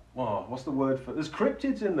what's the word for? There's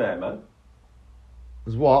cryptids in there, man.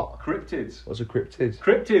 There's what? Cryptids. What's a cryptid?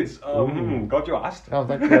 Cryptids. God, you asked. Oh,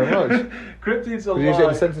 thank you very much. Cryptids are Could you use it in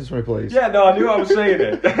a sentence for me, please? Yeah, no, I knew I was saying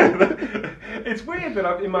it. It's weird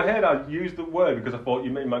that in my head I used the word because I thought you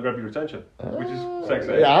might grab your attention, which is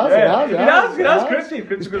sexy. It has.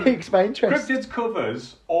 Cryptid. It piques my interest. Cryptids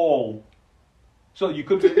covers all. So it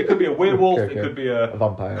could be a werewolf, Okay. It could be a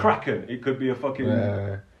vampire, kraken, it could be a fucking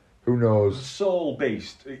who knows, soul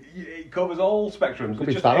beast. It covers all spectrums. Could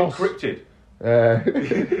it's be just Thanos.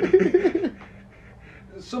 Encrypted.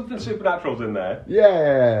 Something supernatural's in there.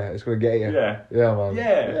 Yeah, it's gonna get you. Yeah, man.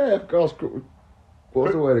 Yeah, of course. What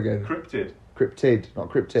was the word again? Cryptid. Cryptid, not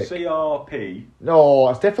cryptic. CRP. No,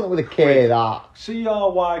 it's definitely with a K. That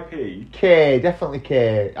CRYP. K, definitely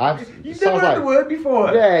K. You've never heard the word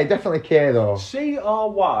before. Yeah, definitely K though.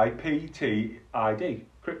 CRYPTID.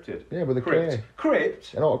 Cryptid. Yeah, with a Crypt. K.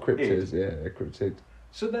 Crypt. I know what crypt Id. is. Yeah, cryptid.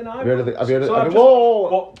 So then I. Have you heard of the, have you heard so of, I've have you, just- whoa!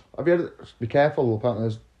 what- Have you heard of, be careful,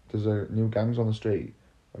 apparently there's a new gangs on the street.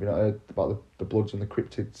 Have you not heard about the Bloods and the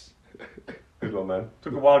Cryptids? Good one, man.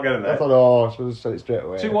 Took a while getting I there. thought, oh, I should have said it straight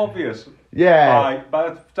away. Too obvious. Yeah. By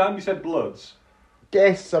the time you said Bloods,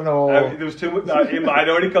 Yes, I know. there was too much. I'd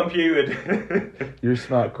already computed. You're a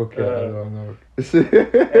smart cookie. I don't know.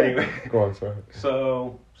 Anyway. Go on, sorry.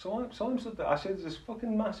 So I'm stood there. I said, there's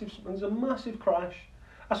a massive crash.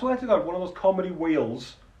 I swear to God, one of those comedy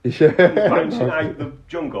wheels Yeah. bouncing out the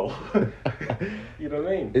jungle. You know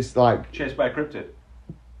what I mean? It's like, Chased by a cryptid.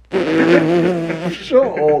 shut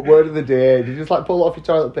up, word of the day. Did you just like pull off your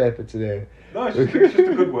toilet paper today? No, it's just a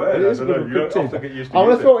good word. It is I don't know. good, You don't cryptid. often get used to I'm going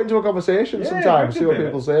use to throw it. it into a conversation Yeah, sometime, see what cryptid,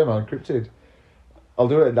 people baby. say, man. Cryptid. I'll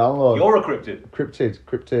do it at download. You're a cryptid.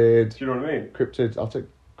 Cryptid. Do you know what I mean? Cryptid. I'll take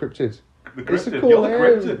cryptid. The It's a cryptid. cool You're the name.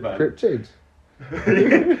 cryptid, man. Cryptid.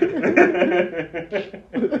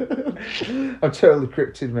 I'm totally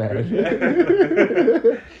cryptid, man.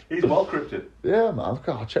 He's well cryptid. Yeah, man.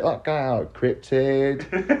 God, check that guy out. Cryptid.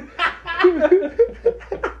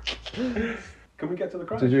 Can we get to the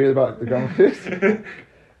crash? Did you hear about the grandma?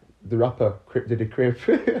 The rapper, Crip Diddy Crip.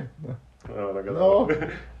 Oh, I don't get No.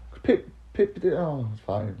 that. Pip, oh, it's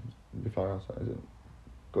fine. It'll be fine outside, is it?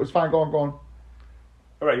 It's fine, go on. All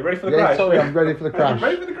right, you ready for the Yeah, crash? sorry, I'm ready for the crash.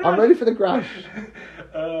 Ready for the crash? I'm ready for the crash.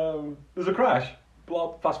 There's a crash.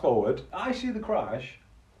 Blob, fast forward. I see the crash,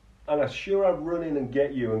 and I'm sure I'd run in and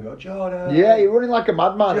get you and go, Jordan. Yeah, you're running like a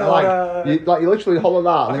madman. Jordan. You literally holler that,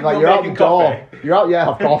 I and think then, like you're you're out the making door. coffee. You're out. Yeah,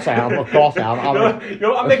 of course I am.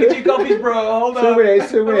 I'm making 2 coffees, bro. Hold on. 2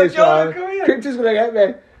 minutes, I'm like, Jordan, man. come here. Cryptid's gonna get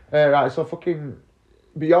me. Right, so fucking.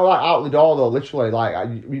 But you're like out the door though, literally. Like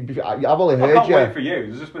I've only I heard can't you. wait for you.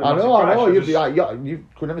 There's just been a I massive know. crash. You'd be just- like, you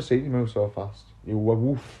could never see you move so fast. You were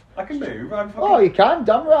woof. I can move. I'm fucking... Oh, you can,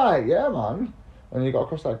 damn right, yeah, man. And you got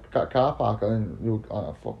across that car park, and then you,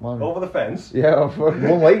 oh fuck, man. Over the fence. Yeah,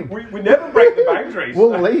 one leap. We never break the boundaries.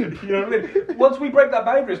 One leap. You know what I mean? Once we break that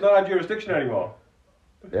boundary, it's not our jurisdiction anymore.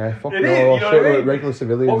 Yeah, fuck It no, is, you know shit, what I we're mean? regular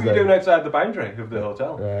civilians. What were you then. doing outside the boundary of the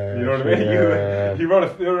hotel? Yeah, you know what I mean? yeah. You run a.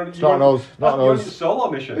 It's not on us, not on You're on us. your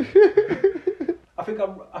solo mission. I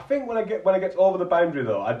think when I get over the boundary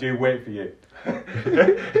though, I do wait for you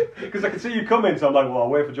because I can see you coming. So I'm like, well, I'll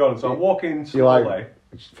wait for John. So I'm walking You're slowly. like,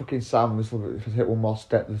 it's fucking Sam, if I hit one more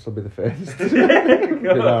step, this will be the first.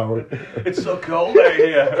 You know. It's so cold out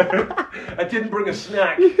here. I didn't bring a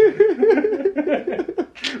snack.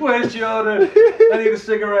 Where's Jordan? I need a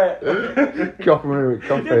cigarette. Coffee with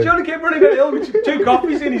coffee. Yeah, Jordan kept running down the hill with 2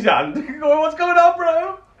 coffees in his hand. Going, what's going on,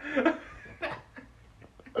 bro?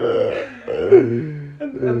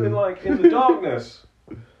 and then, like, in the darkness,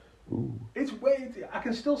 it's weird. I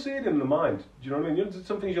can still see it in the mind. Do you know what I mean? You know,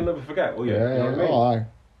 some things you'll never forget, will you? Yeah, You know what I mean? oh, aye.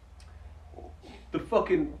 The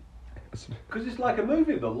fucking... Because it's like a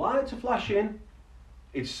movie. The lights are flashing.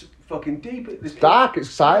 It's fucking deep. It's dark, it's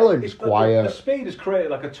silent, it's quiet. The speed has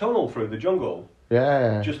created like a tunnel through the jungle,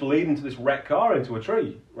 Yeah. just leading to this wrecked car into a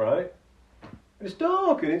tree, right? And it's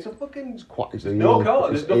dark and it's a fucking... It's quiet. It's There's no eerily, car. it's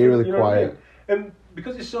There's nothing, eerily you know what I quiet. mean? And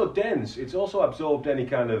because it's so dense, it's also absorbed any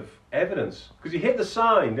kind of evidence. Because he hit the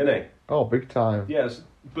sign, didn't he? Oh, big time. Yes,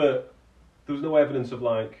 but there was no evidence of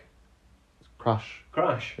like Crash.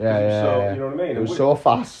 crash. 'Cause Yeah, it was yeah, so, yeah. you know what I mean? It was we- so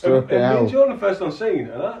fast. And, Okay, and me and hell. Jordan first on scene,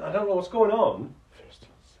 and I don't know what's going on.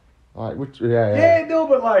 Like, yeah. Yeah, no,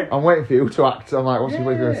 but like... I'm waiting for you to act. I'm like, what's he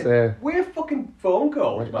going to say? We're fucking phone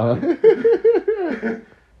calls, Uh, man.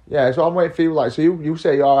 Yeah, so I'm waiting for you. Like, so you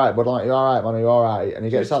say you're alright, but I'm like, you're alright, man, are you alright? And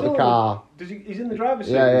he gets out the car. He's in the driver's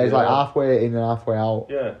seat. Yeah, is he's he? like halfway in and halfway out.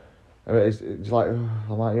 Yeah. And it's like, I'm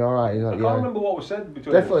like, you're alright. He's I like, can't yeah. remember what was said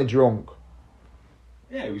between Definitely drunk.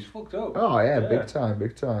 Yeah, he was fucked up. Oh yeah, big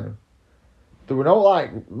time. There were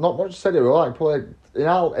not much said. It were like probably in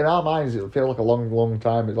our minds it would feel like a long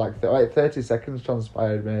time. It's like 30 seconds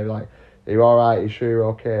transpired maybe. Like, are you all right? Are you sure you're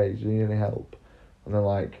okay? Do you need any help? And then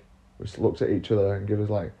like we just looked at each other and give us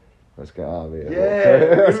like, let's get out of here.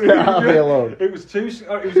 Yeah. Let's get out of here. Look. It was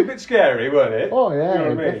a bit scary, wasn't it? Oh yeah, You know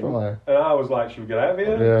what I mean? definitely. And I was like, should we get out of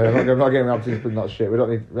here? Yeah, I'm not getting up to this, but not shit. We don't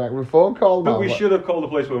need. Like, we're phone call. But man. we Like, should have called the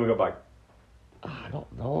police when we got back. I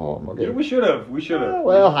don't know. I'm not Yeah, getting. we should have. Yeah,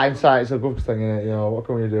 well, hindsight's a good thing, innit? You know, what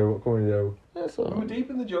can we do? That's all. We were deep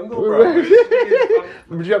in the jungle, We bro. were-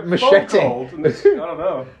 It's You have machete. cold and it's- I don't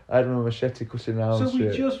know. I had my machete cutting down. So we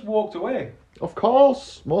shit. just walked away. Of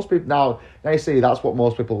course, most people now you see that's what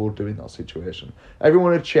most people would do in that situation.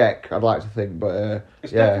 Everyone would check. I'd like to think, but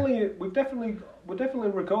It's yeah. we're definitely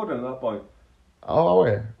recording at that point. Oh, are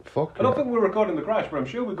we? Fuck. I don't yeah. think we're recording the crash, but I'm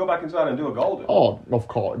sure we go back inside and do a golden. Oh, of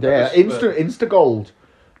course. Yeah, Just- Insta gold.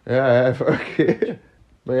 Yeah, fuck.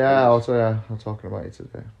 But yeah, I'm talking about you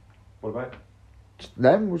today. What about?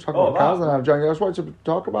 Then we were talking Oh, about cars, that. and I just wanted to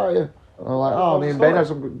talk about you. And I'm like, Oh, me and sorry. Ben had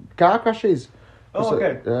some car crashes. Oh,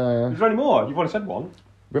 okay. Yeah. Is there any more? You've only said one.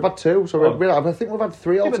 We've had two, so Oh. I think we've had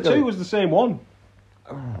three Yeah, but altogether. two was the same one.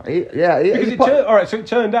 Yeah, So it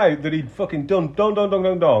turned out that he'd fucking done dong,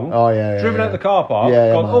 Oh yeah, driven yeah. out the car park,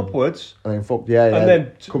 Yeah, gone man. upwards, And then fucked, yeah. and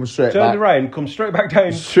then come straight turned back. around, come straight back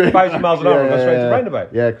down, Straight 1,000 miles an hour, and go straight to the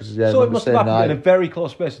roundabout. Yeah, because So it must have happened in a very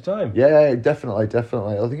close space of time. Yeah, definitely. I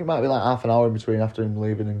think it might be like half an hour in between after him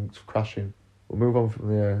leaving and crashing. We'll move on from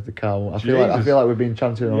the car. I Jesus. feel like we've been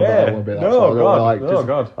chanting on Yeah. about that one bit. No, so I don't God. wanna, like, No,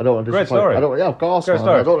 God. I don't want to Great disappoint. story. I don't. Yeah, of course. Great Man.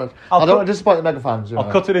 story. I don't want to disappoint the mega fans. You know?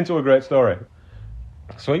 I'll cut it into a great story.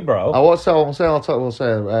 Sweet, bro. I won't say. I won't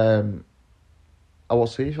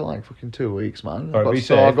see you for like fucking 2 weeks, man. Alright, be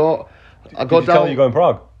So safe. I got Did you tell down. you going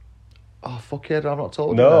Prague? Oh fuck yeah! I'm not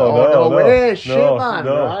told. No, you that. no, no no. way! Shit, No, man.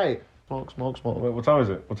 no. Right. Smoke. Wait, what time is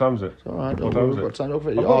it? What time is it? All right. What time is it? What time over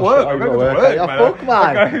I've got work. I've got to work, Yeah, man. fuck,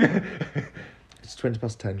 man. Okay. It's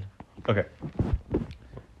 10:20. Okay.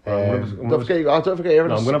 Don't forget. Don't forget. You're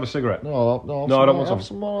No, I'm gonna have a cigarette. No, I don't want some. Have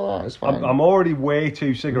some more of that. It's fine. I'm already way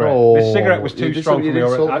too cigarette. No, This cigarette was you too did- strong you for me did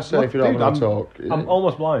already. insult me, sir, if you don't want to talk. I'm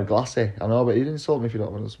almost blind. Glassy. I know, but you didn't insult me if you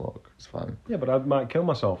don't want to smoke. It's fine. Yeah, but I might kill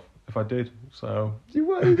myself if I did. So You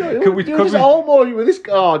were. Could You're we- just almost with this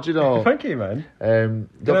card, you know. thank you, man. Don't I have a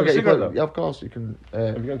forget. You cigarette, can, though? yeah, of course you can.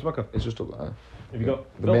 Have you got tobacco? It's just up there. Have you got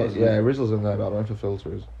The filters? yeah, Rizzle's in there, but I don't know if the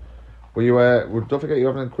filter is. Well, don't forget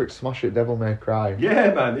you're having a quick smash it. Devil May Cry.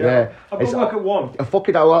 Yeah, man. Yeah. Yeah. I've got It's- to work at 1. Fuck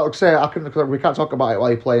it, like I say, cause we can't talk about it while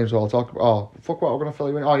you're playing, so I'll talk about. Oh, fuck what I'm gonna fill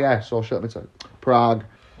you in. Oh yeah, so shit, let me tell you. Prague.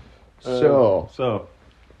 So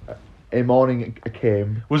A morning it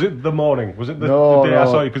came. was it the morning? Was it the day I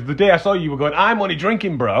No. saw you? Because the day I saw you, you were going, "I'm only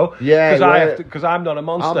drinking, bro." Yeah, because I'm not a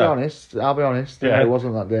monster. I'll be honest. Yeah. Yeah, it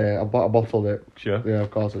wasn't that day. I bottled it. Sure. Yeah,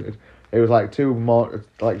 of course I did. It was like two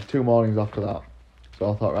mornings after that.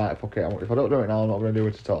 So I thought, right, fuck it. If I don't do it now, I'm not going to do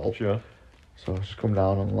it at all. Sure. So she's come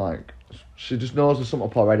down and like, she just knows there's something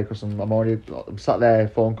up already because I'm sat there,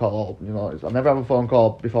 phone call. You know, I never have a phone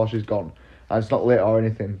call before she's gone, and it's not late or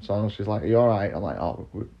anything. So she's like, "Are you all right?" I'm like, "Oh,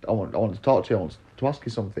 I want to talk to you. I want to ask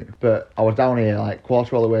you something." But I was down here like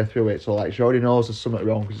quarter of the way through it, so like she already knows there's something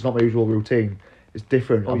wrong because it's not my usual routine. It's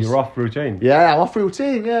different. Oh, you're off routine. Yeah, I'm off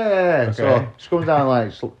routine, yeah. Okay. So she comes down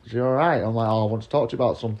like, "You all right?" I'm like, "Oh, I want to talk to you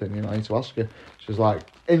about something, you know, I need to ask you." She's like,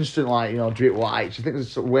 instant, like, you know, drip white. She thinks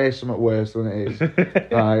it's way something worse than it is.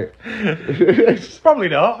 Like, Probably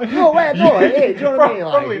not. no, wait, no, it is. Do you know what I mean?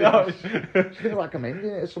 Like, Probably not. She thinks like I'm ending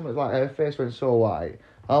it or something, like her face went so white.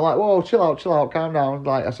 I'm like, whoa, chill out, calm down.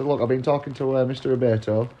 Like, I said, look, I've been talking to Mr.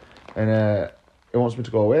 Roberto, and he wants me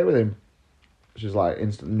to go away with him. She's like,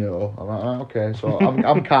 instant no. I'm like, oh, okay. So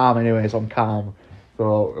I'm calm anyway, so I'm calm.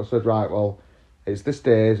 So I said, right, well, it's this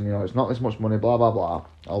days, and you know, it's not this much money, blah blah blah.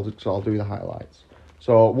 I'll do the highlights.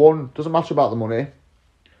 So one doesn't matter about the money.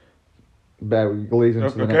 Bear leads into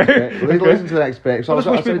the next bit. Leads into the next bit. So I just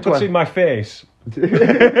wish people could see my face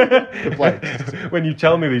Perplexed. when you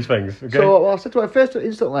tell me these things. Okay. So I said to her first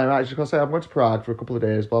instantly, right? She's gonna say, I'm going to Prague for a couple of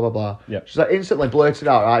days, blah blah blah. Yeah. She's like instantly blurted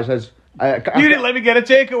out, right? She says, you didn't let me get a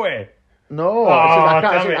takeaway. No, Oh, I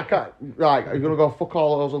damn said, it. I can't. Right, you're gonna go fuck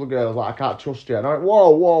all those other girls. Like I can't trust you. And I went,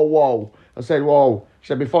 whoa. I said, whoa. She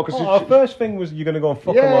said before, because Our first thing was you're going to go and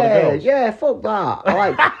fuck them all the girls. yeah, fuck that.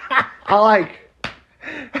 I like.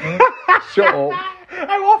 Shut up.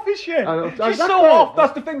 How off is she? I know, She's exactly. so off.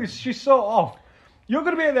 That's the thing. She's so off. You're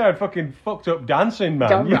going to be in there and fucking fucked up dancing, man.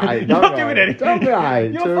 Damn right. You're not doing anything. Damn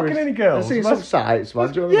right. You're not fucking any girls. I've seen man. some sights,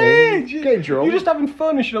 man. Do you know what I Yeah, mean? Getting drunk. you're just having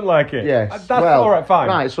fun and she don't like it. Yes. That's well, all right, fine.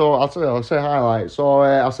 Right, so I'll say highlight. So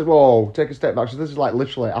I said, whoa, take a step back. So this is like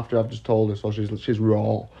literally after I've just told her, so she's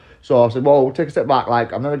raw. So I said, whoa, take a step back.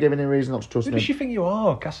 Like, I've never given any reason not to trust Who me. does she think you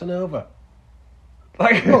are, Casanova?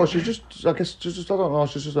 Like, No, she's just, I guess, I don't know,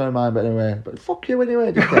 she's just on her mind, but anyway. But fuck you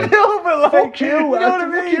anyway, dickhead. no, but like, Fuck you, you know what I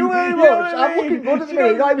fuck mean? you very You much. know what I I'm mean? looking good at the You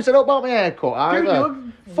minute. You know- not even said up about my haircut Dude, either. you look-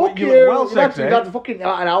 Fuck you you. look well You've had sexy. fucking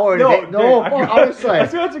an hour and No, a bit. No, dude, fuck, I honestly. I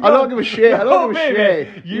swear to I God. don't give a shit. I No, don't give a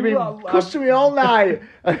baby. shit. You You've been are- cussing me all night.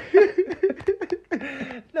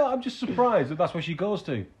 No, I'm just surprised that that's where she goes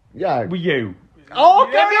to. Yeah. With you. Oh,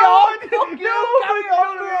 Yeah, carry no, on! no, Fuck you! no, Carry but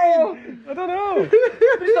on, you know what I bro! mean? I don't know. But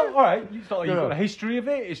it's not alright. It's not like you've No. got a history of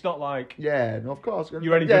it. It's not like Yeah, no, of course.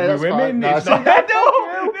 you're any Yeah, good with that's women. fine. No, It's not. no,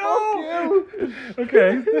 No. fuck you.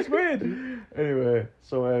 Okay, that's weird. Anyway,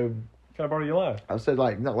 so Can I borrow your laugh? I said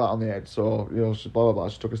like knock that on the head. So you know, she blah blah blah.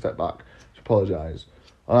 She took a step back. She apologised.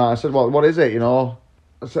 I said, well, what is it? You know.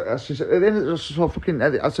 She said at the end of so fucking.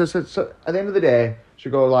 I said so at the end of the day, she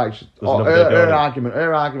go like There's another day, don't her it? argument.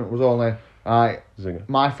 Her argument was only Right, Zinger.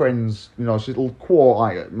 my friends, you know, she'll quote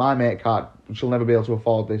like, my mate can't, she'll never be able to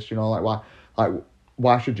afford this, you know, like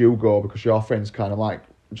why should you go because your friends kind of like,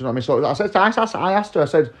 do you know what I mean? So I asked her, I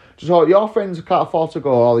said, so your friends can't afford to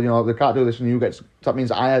go, or you know, they can't do this, and you get, that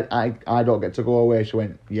means I don't get to go away. She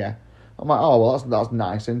went, yeah. I'm like, oh well, that's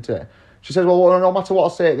nice, isn't it? She says, well, no matter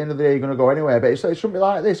what I say, at the end of the day, you're going to go anyway. But it shouldn't be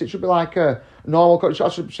like this. It should be like a normal. I'd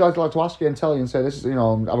like to ask you and tell you and say, this is, you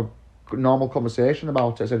know, have a normal conversation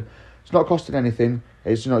about it. I said, it's not costing anything.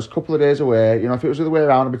 It's, you know, it's a couple of days away. You know, if it was the other way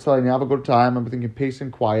around, I'd be telling you have a good time. I'd be thinking peace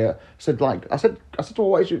and quiet. I said, well,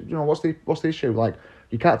 what is you know, what's the issue? Like,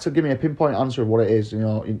 you can't give me a pinpoint answer of what it is. You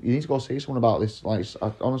know, you need to go see someone about this. Like,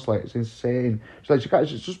 honestly, it's insane. She's like,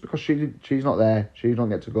 it's just because she's not there. She don't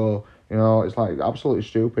get to go. You know, it's like absolutely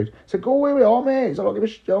stupid. I said, go away with your mates. I don't give a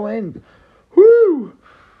shit. I mean, whoo.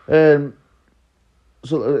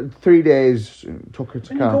 So 3 days took her to.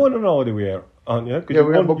 And you're going on holiday with her, aren't you? Because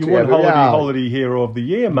Yeah, you won holiday hero of the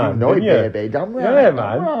year, man. No, baby, damn right. Yeah,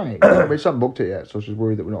 man. Right. We haven't booked it yet, so she's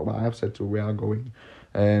worried that we're not. But I have said to her we are going.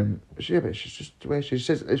 But she's just the way she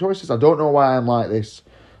says. She always says, I don't know why I'm like this.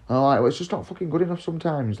 And I'm like, well, it's just not fucking good enough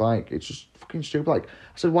sometimes. Like, it's just fucking stupid. Like,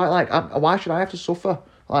 I said, why should I have to suffer?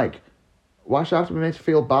 Like, why should I have to be made to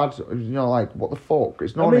feel bad? You know, like, what the fuck?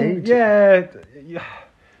 It's no need. Yeah.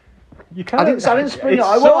 You can't. I didn't spring it.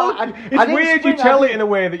 It's weird you tell it in a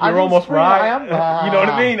way that you're almost right. I am. You know what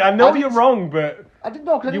I mean? I know you're wrong, but I didn't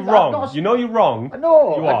know. You're wrong. You know you're wrong.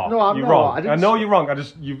 No, you are. No, I'm you're not. wrong. I know you're wrong.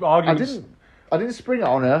 You've argued. I didn't spring it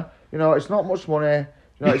on her. You know, it's not much money.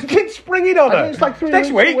 You know, You didn't spring it on her. It's like 3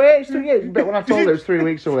 Next weeks week. away. It's 3 years. But when I told her it was 3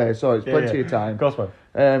 weeks away, so it's plenty of time. Of course,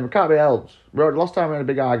 man. Can't be helped. Last time we had a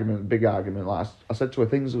big argument. Like I said to her,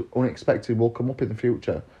 things unexpected will come up in the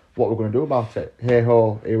future. What we're going to do about it? Hey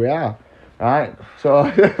ho, here we are. Right.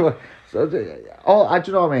 So, do you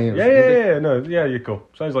know what I mean? Yeah. No, yeah, you're cool.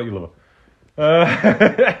 Sounds like you love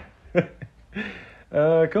her.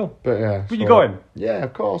 Cool. But yeah. But you're going? Yeah,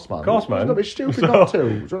 of course, man. Of course, man. It's not be stupid not to. Do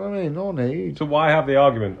you know what I mean? No need. So why have the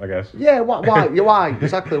argument, I guess? Yeah, why? Yeah, why?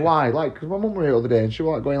 Exactly why? Like, because my mum was here the other day and she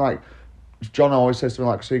was like going like, John always says to me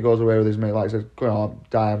like, so he goes away with his mate, like says, going on,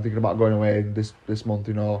 Di, I'm thinking about going away this month,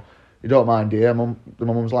 you know. You don't mind, dear? My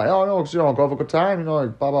mum's like, oh no, because, you know, go have a good time, you know,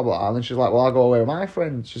 blah blah blah. And then she's like, well, I'll go away with my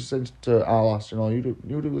friends. She said to our lass, you know, you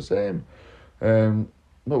do the same.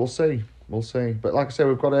 But we'll see. But like I said,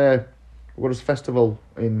 we've got this festival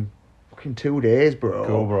in fucking 2 days, bro.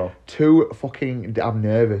 Cool, bro. I'm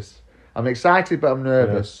nervous. I'm excited, but I'm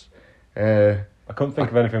nervous. I couldn't think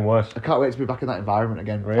of anything worse. I can't wait to be back in that environment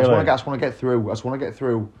again. Really? I just want to get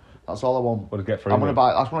through. That's all I want. What to get through? I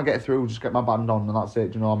just want to get through, just get my band on, and that's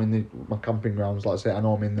it. Do you know, I'm in my camping grounds. Like I say, I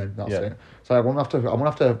know I'm in there. That's it. So I'm gonna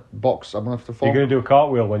have to box. I'm gonna have to. You're gonna do a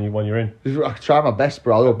cartwheel when you're in. I try my best,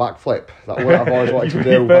 bro. I'll do a backflip. That's what I've always wanted to do.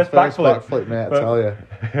 Your first backflip, mate. I tell you.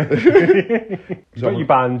 You've got your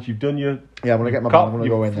band. You've done your. Yeah, I'm gonna get my band. I'm gonna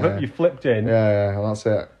go in there. You flipped in. Yeah, and that's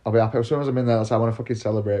it. I'll be happy as soon as I'm in there. That's how I want to fucking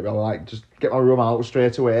celebrate. I'll like just get my room out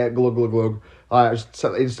straight away. Glug glug glug. Like just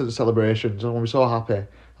instant celebration. I'm gonna be so happy.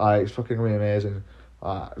 Like, it's fucking really amazing.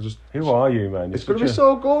 Who are you, man? It's going to be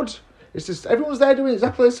so good. It's just, everyone's there doing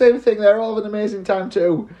exactly the same thing. They're all having an amazing time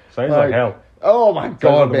too. Sounds like hell. Oh my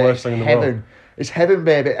God, like the worst thing in the heaven. world. It's heaven,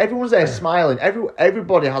 baby. Everyone's there smiling.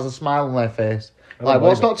 Everybody has a smile on their face. Like,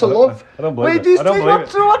 what's not to I love? I don't believe Wait, it. I don't believe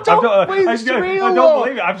it. I don't believe it's real. I don't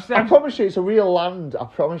believe it. I promise you, it's a real land. I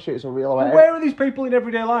promise you, it's a real land. Where are these people in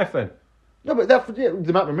everyday life then? No, but they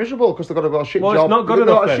might be miserable because they've got to go a shit job. Well, it's not good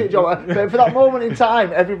enough then. Shit job. But for that moment in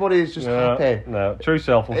time, everybody is just happy. No, true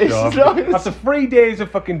self will show up. After 3 days of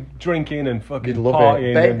fucking drinking and fucking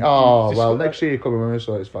partying. Next year you're coming with me,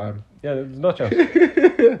 so it's fine. Yeah, there's no chance.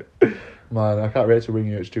 Man, I can't wait to ring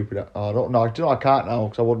you. It's stupid. I don't know. I can't now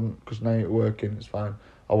because I wouldn't. Because now you're working, it's fine.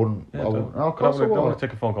 I wouldn't. Yeah, I wouldn't. I don't want to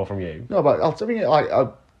take a phone call from you. No, but I'll ring it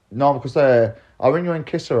because I'll ring you and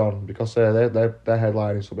Kiss her on because they're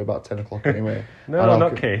headlining, so it'll be about 10 o'clock anyway. No,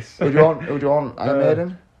 not Kiss. Who do you want? Iron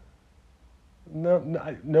Maiden? No,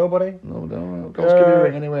 nobody. No. I'll just give you a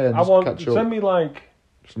ring anyway and catch up. Send me like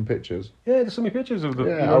some pictures. Yeah, just send me pictures of the.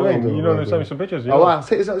 Yeah, you know what I mean? You know, send me some pictures. You know? I'll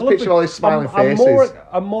take a picture of all these smiling faces.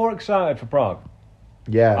 I'm more excited for Prague.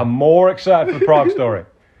 Yeah. I'm more excited for the Prague story.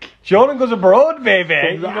 Jordan goes abroad, baby.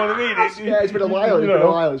 You know what I mean? It's been a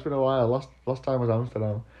while. Last time was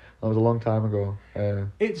Amsterdam. That was a long time ago.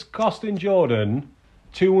 It's costing Jordan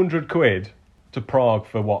 £200 to Prague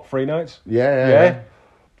for what, 3 nights? Yeah.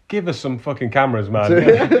 Give us some fucking cameras, man.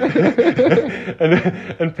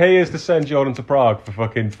 and pay us to send Jordan to Prague for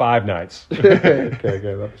fucking 5 nights. okay,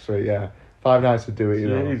 that's sweet, yeah. 5 nights to do it, you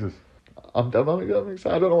know. Jesus. I'm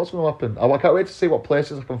excited. I don't know what's going to happen. I can't wait to see what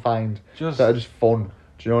places I can find that are just fun.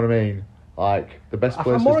 Do you know what I mean? Like, the best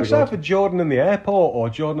places I'm more to excited go. for Jordan in the airport or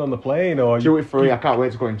Jordan on the plane or... Duty free, I can't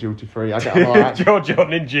wait to go in duty free. I'm like,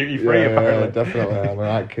 Jordan in duty free, apparently. Yeah, definitely. I'm a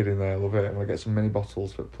right kid in there, I love it. I'm going to get some mini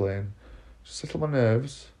bottles for the plane. Just settle my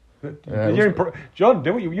nerves. John,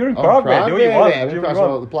 do what you're in Prague, mate. Do what you want. Do what you So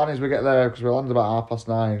want. the plan is we get there because we land about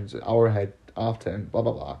 9:30. It's an hour ahead, 10:30, blah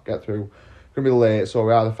blah blah. Get through. Gonna be late, so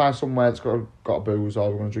we either find somewhere that's got a booze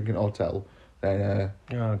or we're gonna drink in a hotel. Then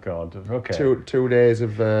Oh God, okay. 2 days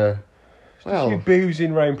of You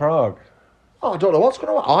boozing around Prague. I don't know what's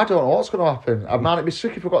gonna happen. Man, it'd be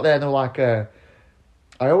sick if we got there and they're like, I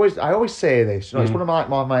always say this. You know, it's one of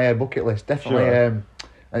my bucket list. Definitely. Sure.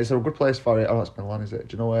 And it's a good place for it. Oh, that's Milan, is it?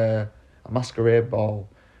 Do you know a masquerade ball?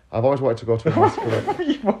 I've always wanted to go to a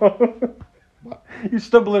masquerade. You're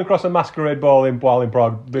stumbling across a masquerade ball while in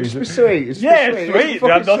Prague. It's sweet. It's yeah, sweet. it's sweet.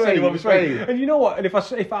 I'm not saying it won't be sweet. sweet. And you know what? And if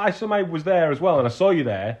I somehow was there as well and I saw you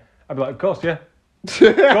there, I'd be like, of course, yeah. Of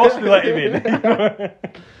course they let him in.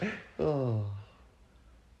 Oh.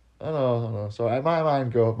 I know. So my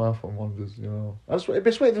mind goes, my fun wanders, you know. It'd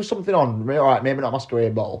be sweet if there was something on. Alright, maybe not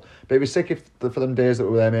masquerade ball, but it'd be sick if for them days that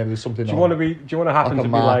we were there, maybe there's something on. Do you want to happen Like to a be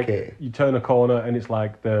market. like, you turn a corner and it's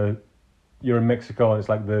like you're in Mexico and it's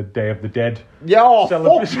like the Day of the Dead. Yeah,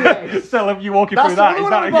 fuck yes. You walking That's through that. the Is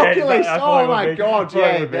one that on the bucket list. that's Oh what it my would be. god, That's what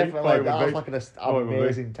yeah, it would be. definitely. That's That what was it like would an be.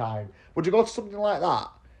 amazing time. Would you go to something like that?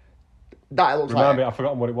 That looks Remind me, like I've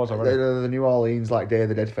forgotten what it was already. the New Orleans like Day of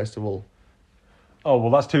the Dead festival. Oh,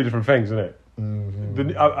 well, that's two different things, isn't it?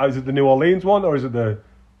 Mm-hmm. Is it the New Orleans one or is it the...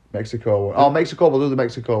 Mexico one. Oh, Mexico, we'll do the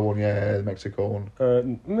Mexico one, yeah, the Mexico one.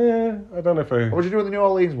 Nah, I don't know if I... What would you do with the New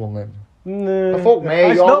Orleans one then? Nah. Oh, fuck me,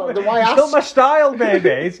 It's why not my style, baby.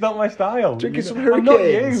 It's not my style. Drinking some I'm not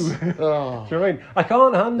hurricanes. you. Oh. Do you know what I mean? I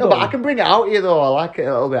can't handle... No, but I can bring it out here though, I like it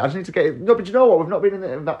a little bit. I just need to get it... No, but you know what, we've not been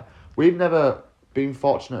in that... We've never been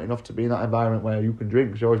fortunate enough to be in that environment where you can drink,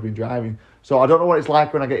 because you've always been driving. So I don't know what it's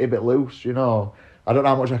like when I get a bit loose, you know. I don't know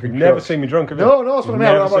how much I can You've never coax. seen me drunk, have you? No, that's what I mean.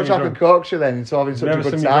 I don't know how much I can drunk. coax you then into having such Never a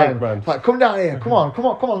good seen me time. drunk, man. Like, come down here, come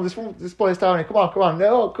on, this place down here, come on.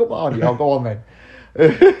 No, come on. Yeah, I'll go on then.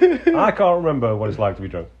 I can't remember what it's like to be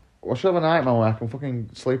drunk. Well, should have a night, man, where I can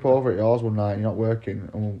fucking sleep over at yours one night, you're not working,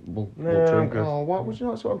 and we'll I'm drink. good. Oh, what would you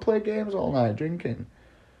not sort of play games all night, drinking?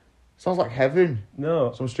 Sounds like heaven.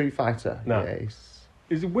 No. Some Street Fighter. No. Yes.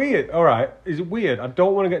 Is it weird? All right. Is it weird? I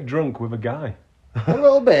don't want to get drunk with a guy. A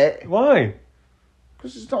little bit. Why?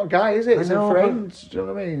 Because it's not a guy, is it? It's know, a friend. Do you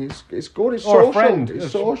know what I mean? It's good. It's Or a social. friend.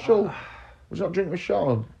 It's social. Would you not drink with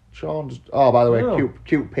Sean? Sean's... Oh, by the way, No.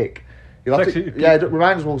 cute pick. You'll have Sexy- to, yeah,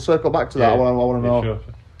 remind us. We'll circle back to that. Yeah. I want to know. Sure.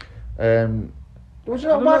 Would you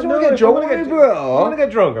not, why do you want to get drunk with me, bro? I want to get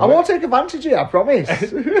drunk. I won't take advantage of you, I promise.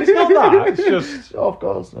 It's not that. It's just... Of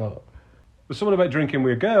course not. There's something about drinking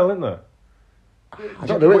with a girl, isn't there? I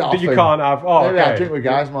don't do it that That you often. cank have... Oh, Maybe okay. I drink with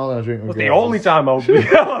guys more than I drink with That's girls. the only time I'll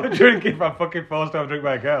be drinking if I'm fucking forced to have a drink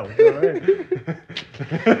by a girl. You know what I mean?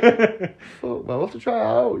 Fuck, man, we'll have to try it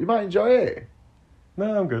out. You might enjoy it.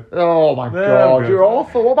 No, I'm good. Oh my No, god, I'm good. you're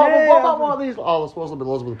awful. What about Yeah, one of these? Oh, there's supposed to be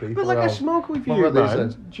loads of other people. But like around. I smoke with One you, of these man.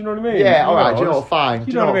 things. Do you know what I mean? Yeah, alright, do you know it's- what, fine. You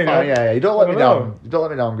Do you know know what I what, mean? fine, yeah. You don't let I me don't down. You don't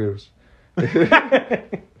let me down, Goose.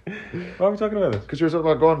 Why are we talking about this? Because you were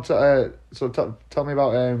talking about going to, tell me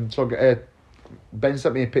about, Ben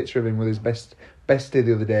sent me a picture of him with his bestie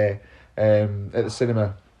the other day, at the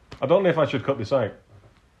cinema. I don't know if I should cut this out.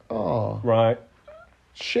 Oh, Right.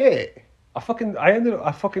 shit. I ended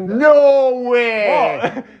up, No way!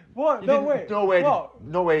 What? What? You No didn't- way. No way. What?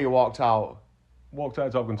 No way you walked out. Walked out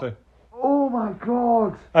of Top Gun 2. Oh my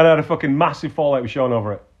god. And I had a fucking massive fallout with Sean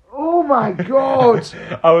over it. Oh my god.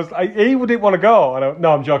 He didn't want to go. And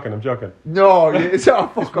no, I'm joking. No, it's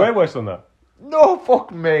It's way worse than that. No,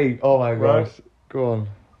 fuck me. Oh my god. Right. Go on.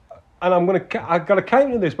 And I got to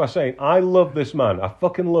counter this by saying, I love this man. I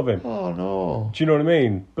fucking love him. Oh no. Do you know what I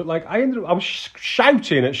mean? But like, I was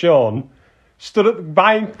shouting at Sean, stood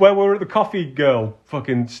where we were at the coffee girl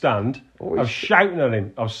fucking stand. Oh, I was shouting at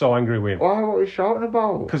him. I was so angry with him. Why? What are you shouting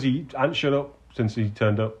about? Because he hadn't shut up since he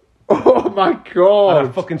turned up. Oh my And I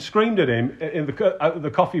god. fucking screamed at him in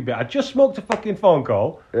the coffee bit. I just smoked a fucking phone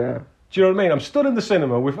call. Yeah. Do you know what I mean? I'm stood in the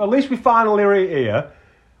cinema with, at least we finally are here.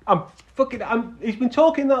 He's been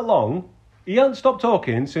talking that long. He hasn't stopped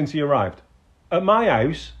talking since he arrived at my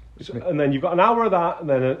house. And then you've got an hour of that, and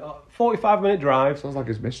then a 45-minute drive. Sounds like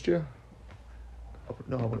he's missed you.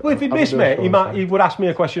 No. Well, if he'd missed me, he would ask me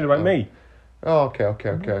a question about me. Oh,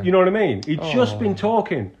 okay. You know what I mean? He'd just been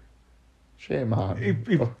talking Shit, man.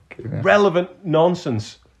 Fucking hell. relevant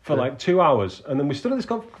nonsense for like 2 hours, and then we stood at this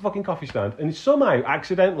fucking coffee stand, and somehow,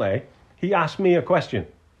 accidentally, he asked me a question,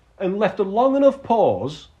 and left a long enough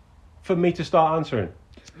pause for me to start answering.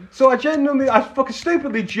 So I fucking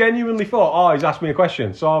stupidly, genuinely thought, oh, he's asked me a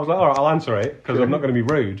question. So I was like, all right, I'll answer it because I'm not going to be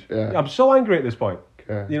rude. Yeah. I'm so angry at this point.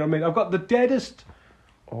 Okay. You know what I mean? I've got the deadest.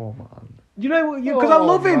 Oh man. You know, because I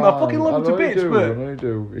love him. I fucking love him to bits. I know you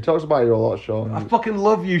do. He talks about you a lot, Sean. I fucking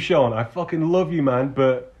love you, Sean. I fucking love you, man.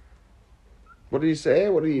 But what did he say?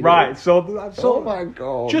 What did he do? right, so oh my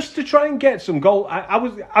god! Just to try and get some gold,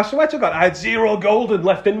 I swear to God, I had 0 golden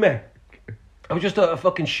left in me. I was just a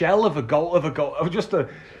fucking shell of a gold. I was just a,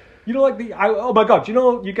 you know, like oh my God, you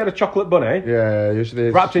know, you get a chocolate bunny. Yeah, usually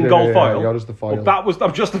wrapped in gold foil. Yeah, just the foil. Well,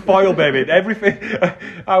 I'm just the foil, baby. Everything.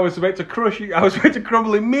 I was about to crush you. I was about to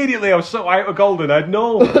crumble immediately. I was so out of golden. I had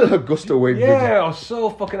no a gust of wind. Yeah, I was so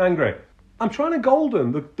fucking angry. I'm trying to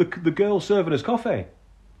golden the girl serving us coffee,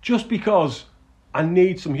 just because I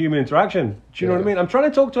need some human interaction. Do you know what I mean? I'm trying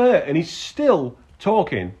to talk to her, and he's still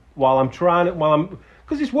talking while I'm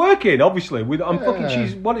because it's working. Obviously,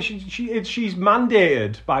 she's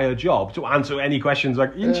mandated by her job to answer any questions.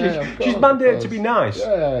 Like, she's mandated to be nice.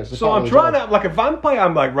 Yeah, so I'm trying to, like a vampire.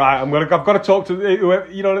 I'm like, right, I've got to talk to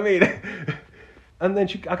whoever. You know what I mean? And then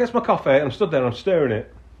I gets my coffee, and I'm stood there, and I'm stirring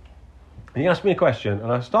it. And he asks me a question,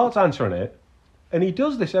 and I start answering it. And he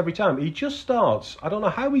does this every time. He just starts. I don't know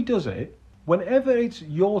how he does it. Whenever it's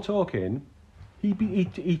you're talking,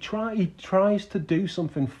 he tries to do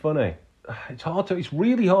something funny. It's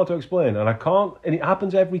really hard to explain, and I can't, and it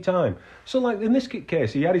happens every time. So, like, in this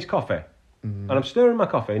case, he had his coffee, and I'm stirring my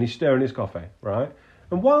coffee, and he's stirring his coffee, right?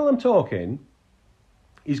 And while I'm talking,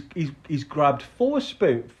 he's grabbed 4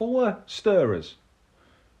 stirrers,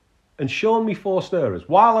 and shown me 4 stirrers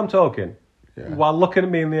while I'm talking, while looking at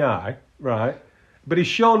me in the eye, right? But he's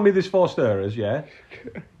shown me these 4 stirrers, yeah?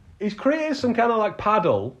 He's created some kind of, like,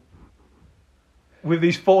 paddle with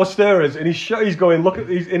these 4 stirrers, and he's going, look at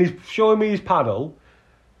these, and he's showing me his paddle.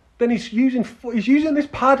 Then he's using this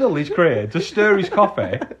paddle he's created to stir his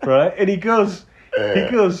coffee, right? And he goes, I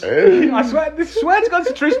swear to God,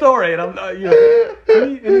 it's a true story, and I'm not, you know,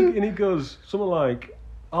 and he goes something like,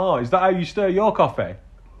 "Oh, is that how you stir your coffee,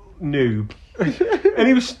 noob?" And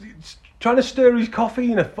he was trying to stir his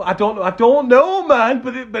coffee in I don't know, man,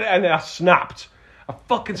 but and I snapped. I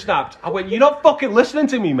fucking snapped. I went, "You're not fucking listening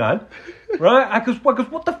to me, man." Right? I goes,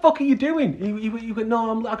 "What the fuck are you doing?" You go,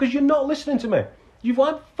 "No, because you're not listening to me. You've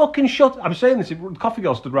fucking shut." I'm saying this. The coffee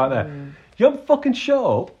girl stood right there. You haven't fucking shut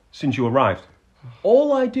up since you arrived.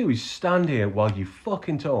 All I do is stand here while you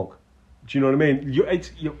fucking talk. Do you know what I mean?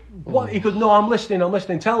 What? He goes, "No, I'm listening.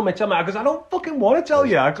 Tell me. I goes, "I don't fucking want to tell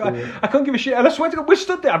you. I can't give a shit." And I swear to God, we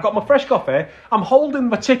stood there. I've got my fresh coffee. I'm holding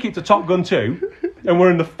my ticket to Top Gun 2. And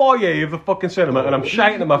we're in the foyer of the fucking cinema. And I'm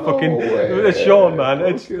shouting at my fucking... It's Sean, man.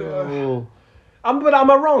 But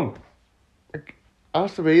am I wrong?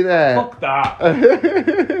 Has to be there. Fuck that.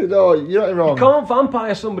 No, you're not wrong. You can't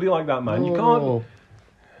vampire somebody like that, man. You can't... No.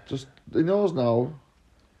 Just, he knows now.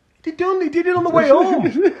 He did it on the way home. Are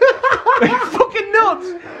you fucking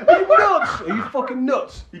nuts? Are you fucking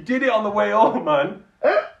nuts? He did it on the way home, man.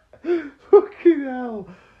 Fucking hell.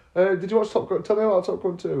 Did you watch Top Gun? Tell me about Top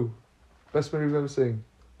Gun 2. Best movie you've ever seen.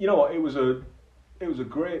 You know what? It was a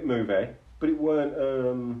great movie, but it weren't.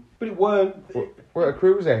 What a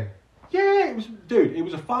cruising. Yeah, it was. Dude, it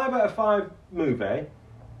was a 5 out of 5 movie,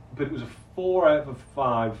 but it was a 4 out of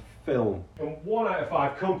 5 film. And 1 out of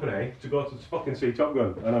 5 company to go to fucking see Top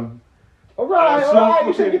Gun, and I'm. All right,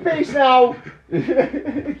 you said your piece now.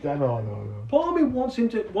 No. Part of me wants him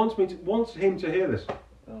to hear this.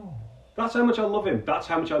 Oh. That's how much I love him.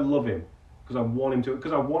 Because I want him to.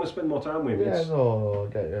 Because I want to spend more time with him. Yeah, no,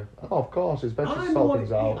 I get you. Oh, of course, it's better to sort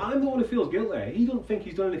things out. I'm the one who feels guilty. He doesn't think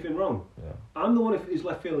he's done anything wrong. Yeah. I'm the one who's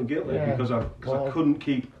left feeling guilty because I couldn't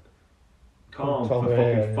keep calm for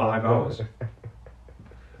fucking 5 hours.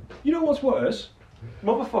 You know what's worse?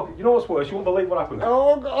 Motherfucker, you know what's worse? You won't believe what happened.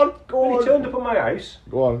 Oh, God, go on. When he turned up at my house,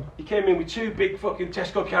 go on. He came in with 2 big fucking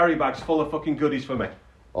Tesco carry bags full of fucking goodies for me.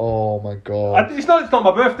 Oh, my God. It's not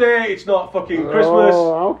my birthday, it's not fucking Christmas.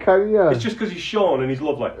 Oh, how can you? It's just because he's Sean and he's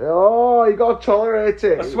lovely. Oh, you got to tolerate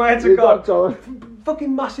it. I swear to God.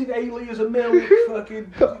 Fucking massive 8 litres of milk, fucking...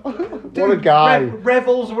 What a guy.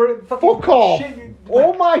 Revels were fucking... Fuck off. Shit.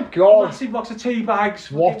 Oh, my God. Massive box of tea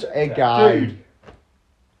bags. What a guy. Dude.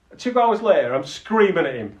 2 hours later, I'm screaming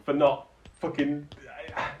at him for not fucking...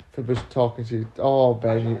 For just talking to you. Oh,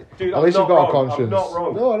 Ben. Dude, at least you've got a conscience. I'm not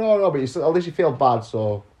wrong. No, but at least you feel bad,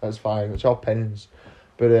 so that's fine. It's your penance.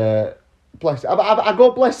 But, bless him. I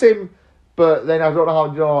go bless him, but then I don't know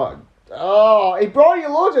how, you know... Oh, he brought you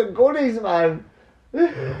loads of goodies, man.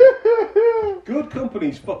 Good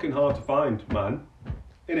company's fucking hard to find, man.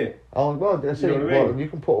 Innit? Oh, well, I say, You know what I mean? You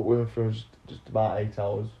can put up with him for just about 8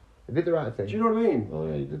 hours. You did the right thing. Do you know what I mean? Oh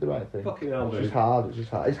yeah, you did the right thing. Fucking hell, It's dude. just hard. It's just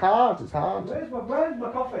hard. It's hard. It's hard. Where's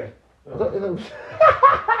my coffee? I don't know.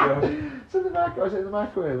 It's in the microwave. Is it in the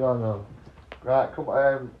microwave? Oh no. Right, come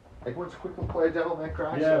on. I want to quickly play Devil May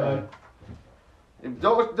Cry. Yeah, man.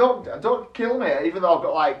 Don't kill me. Even though I've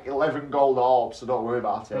got like 11 gold orbs, so don't worry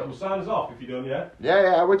about it. Well, sign us off if you don't, yeah?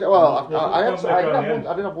 Yeah. I would, well,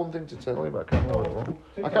 I did have one thing to tell you, but I can't remember what it was.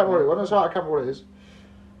 I can't remember what it was. That's right, I can't remember what it is.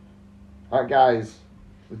 Right, guys.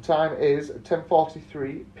 The time is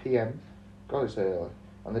 10:43 p.m. God, it's early.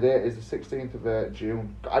 And the date is the 16th of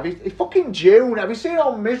June. It's fucking June. Have you seen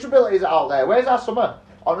how miserable it is out there? Where's our summer?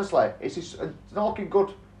 Honestly, it's not looking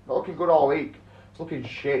good. Not looking good all week. It's looking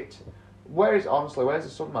shit. Where's the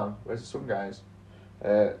sun, man? Where's the sun, guys?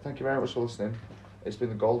 Thank you very much for listening. It's been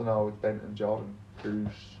the Golden Hour with Ben and Jordan.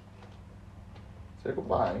 Cruise. Say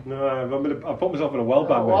goodbye. No, I put myself in a well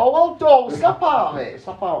bad mood. Oh, well done. Snap out of it.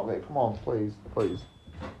 Snap out of it. Come on, please. Please.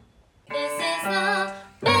 This is the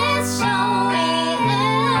best show we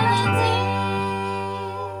ever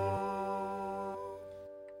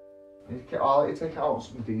did. I'll let you take out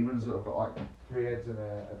some demons that have got like 3 heads and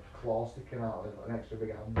a claw sticking out of it, an extra big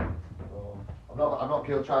hand. So, I'm not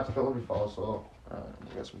tried to kill them before, so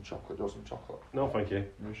get some chocolate. Do some chocolate. No, thank you.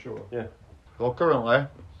 You sure? Yeah. So currently,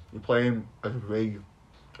 you're playing as V.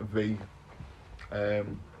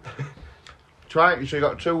 So you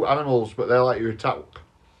got 2 animals, but they're like your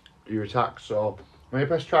attack. So when you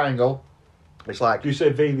press triangle, it's like. Do you say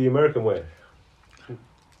V the American way?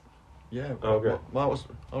 Yeah. Oh, okay. What's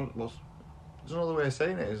there's another way of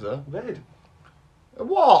saying it, is there? Ved.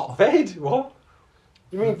 What? Ved? What?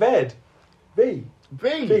 You mean Ved? V.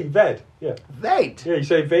 V. V, Ved. Yeah. Ved. Yeah, you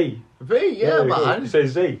say V. V, yeah, you go. man. You say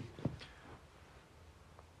Z.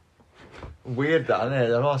 Weird that, isn't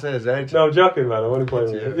it? I'm not saying Z. No, I'm joking, man. I'm only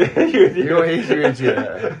playing with you. You're easy, idiot.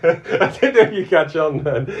 I didn't know you catch on,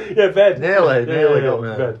 man. Yeah, Ved. Nearly got me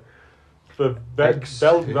Ved. there. For Ved. X.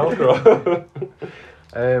 Velcro.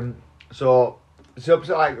 So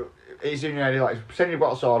like, it's in your idea, like, pretend you've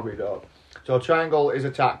got a sword, but you don't. So triangle is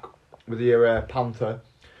attack with your panther.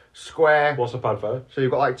 Square. What's a panther? So you've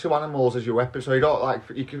got like 2 animals as your weapon. So you don't like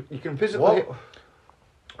you can physically. Hit.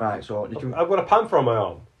 Right, so you can. I've got a panther on my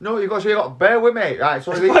arm. No, you got bear with me. Right,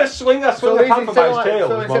 so I swing a panther by his tail.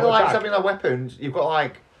 So instead of like having like weapons, you've got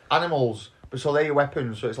like animals, but so they're your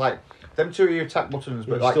weapons. So it's like them 2 are your attack buttons,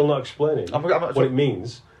 but You're like still not explaining I'm what it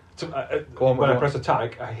means. When I press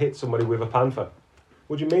attack, I hit somebody with a panther.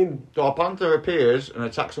 What do you mean? So a panther appears and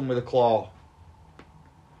attacks them with a claw.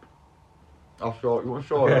 I'll show you. Want to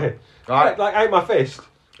show Okay. it? Right. Like out my fist.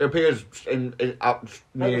 It appears out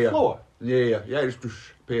near Out the you. floor. Yeah, it just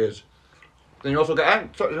appears. Then you also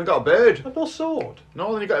get you've got a bird. I've no sword.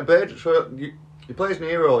 No, then you got a bird. So you play as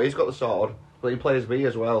Nero. He's got the sword, but he plays V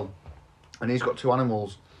as well, and he's got 2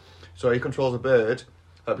 animals. So he controls a bird.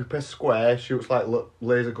 If you press square, shoots like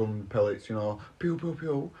laser gun pellets. You know, pew pew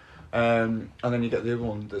pew. And then you get the other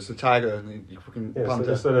one. There's the tiger, and you fucking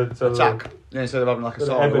panther attack. Yeah, instead of having like a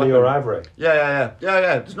sword. Ebony or ivory. Yeah.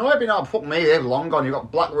 There's no ebony now. Fuck me, they've long gone. You've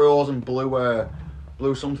got black rose and blue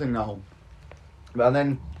something now. And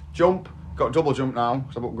then jump. Got double jump now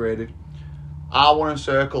because I've upgraded. R1 and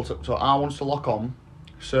circle. So R1's to lock on.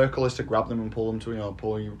 Circle is to grab them and pull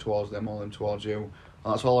you towards them or them towards you.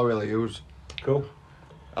 And that's all I really use. Cool.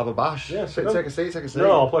 Have a bash. Yeah, take a seat.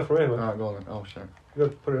 No, I'll play for him. Alright, go on then. Oh shit. You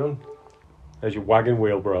gotta put it on. There's your wagon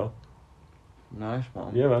wheel, bro. Nice,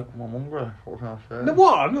 man. Yeah, man. I'm hungry. What can I say? No,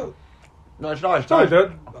 what? I'm not... No, it's nice. Sorry,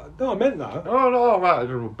 nice. no, I meant that. No, right.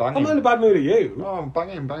 I'm banging. I'm not in a bad mood at you. No, I'm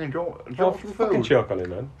banging. Do you I'll want some fucking food? choke on it,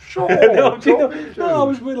 man. Sure. no, no, I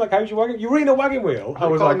was really like, how's your wagon? You were in a wagon wheel. I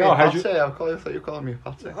was like, oh, how's your... I thought you were calling me a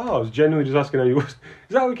fatty. Oh, I was genuinely just asking how you was. Is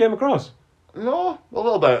that how we came across? No, a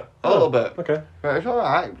little bit. A little bit. Okay. But it's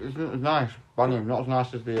alright. It's nice. Banging. Not as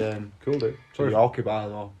nice as the Cool, dude. the Sorry. Yorkie bar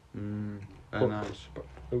though. Very nice.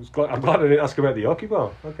 I'm glad I didn't ask about the Yorkie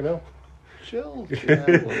bar. Fucking hell. Chill.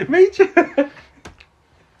 Me too.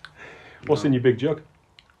 What's in your big jug?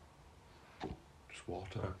 Just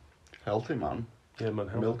water. Healthy, man. Yeah, man.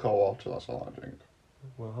 Healthy. Milk or water, that's all I drink.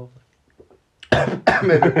 Well, healthy.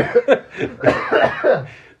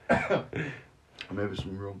 Maybe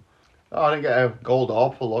some rum. Oh, I didn't get a gold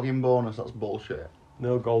orb for login bonus, that's bullshit.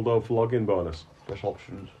 No gold over for login bonus. Best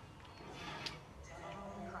options.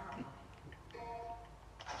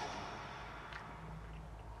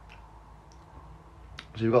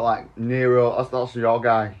 So you've got like Nero, that's your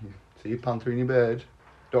guy. See your panther and your bird.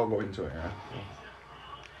 Don't go into it,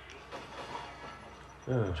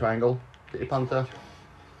 yeah. Triangle. Get your panther.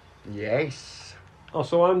 Yes. Oh,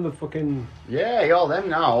 so I'm the fucking... Yeah, you're them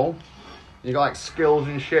now. You got like skills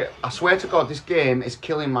and shit. I swear to God, this game is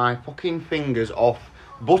killing my fucking fingers off.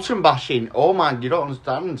 Button bashing. Oh man, you don't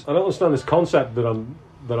understand. I don't understand this concept that I'm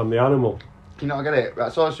the animal. Can you not get it?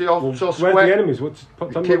 Right, so you're Well, so where's square. the enemies?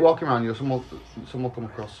 Keep walking around. You someone will come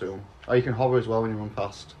across soon. Oh, you can hover as well when you run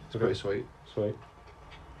fast. It's Okay. pretty sweet. Sweet.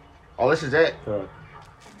 Oh, this is it. All right.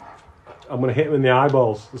 I'm gonna hit him in the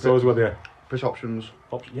eyeballs. That's always where the Push options.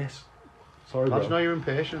 yes. Sorry, I bro. just know you're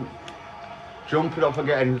impatient. Jump it up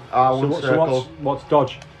forgetting R1 So circle. what's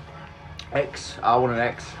dodge? X. R1 and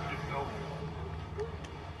X.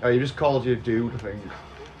 Oh, you just called you dude, I think.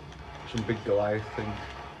 Some big Goliath thing.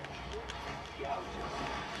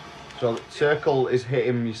 So circle is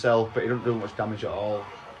hitting yourself, but you don't do much damage at all.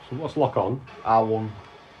 So what's lock on? R1.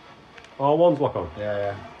 R1's lock on.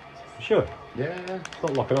 Yeah, Sure. yeah. It's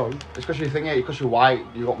not locking on. It's because you think it, because you're white.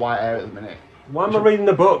 You got white hair at the minute. Why am I reading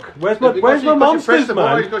the book? Where's my Because you press monsters, the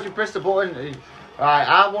button, man? because you press the button. Right,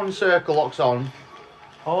 R1 circle locks on.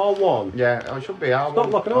 R1. Yeah, oh, it should be R1. not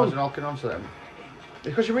locking Oh, on. it's not locking on to them.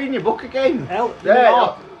 Because you're reading your book again. L. Yeah.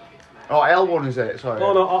 R. Oh, L1 is it? Sorry.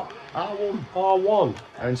 Oh no. R1. R1.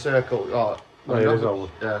 And circle. Oh, Oh, it is R1.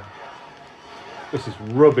 Yeah. This is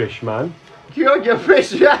rubbish, man. You're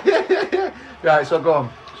fish. Yeah. Right, so go on.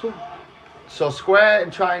 So square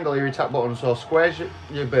and triangle are your attack buttons. So square's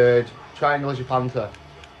your bird, triangle is your panther.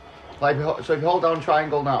 Like, so if you hold down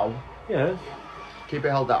triangle now, Yeah. keep it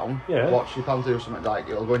held down. Yeah. Watch your panther do something like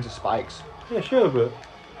it'll go into spikes. Yeah, sure, but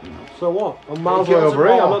so what? I'm miles It away kills over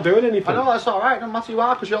them here. I'm all. not doing anything. I know that's all right. No matter you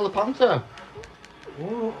are, because you're the panther.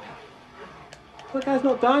 What? That guy's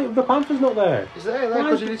not dying. The panther's not there. It's there Why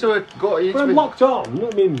because is you need to go. You need But to I'm be, locked on.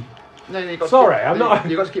 I mean, no, you got Sorry, to keep, I'm not-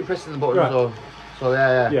 You got to keep pressing the button. Right. So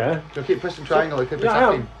yeah. yeah. So keep pressing triangle. It keep Yeah, I am.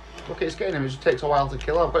 attacking. Look, it's getting him. It just takes a while to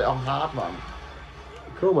kill. I've got it on hard, man.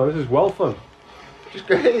 Cool, man. This is well fun. Just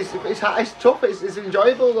great. It's tough. It's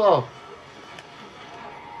enjoyable though.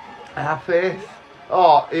 I have faith.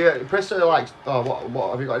 Oh, yeah. Press like. Oh,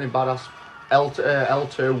 what have you got any badass?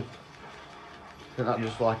 L2. I think that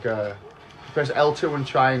just like press L2 and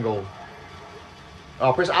triangle.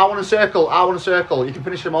 Oh, press R1 and circle. R1 and circle. You can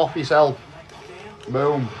finish them off yourself.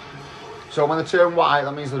 Boom. So when they turn white,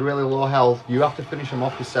 that means they're really low health. You have to finish them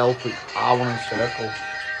off yourself with R1 and circle.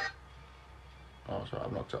 Oh, sorry,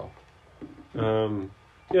 I've knocked it off.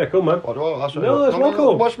 Yeah, cool, man. That's No, that's well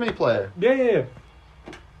cool. Watch me play. Yeah.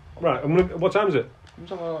 Right, what time is it?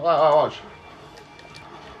 Watch.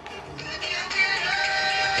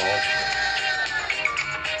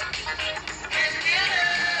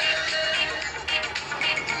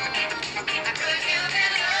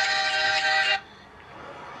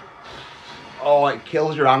 Oh, it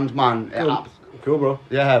kills your hand, man. Cool, bro.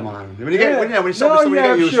 Yeah, man. When you get, when you No, get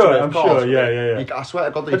yeah, I'm used sure, to it, I'm of course. sure, yeah. I swear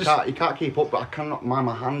to God, that you can't keep up. But I cannot mind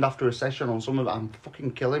my hand after a session on some of it. I'm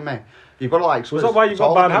fucking killing me. You've got to like. Was that why you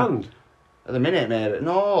got bad hand? At the minute, maybe.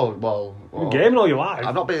 No, well. You've been gaming all your life.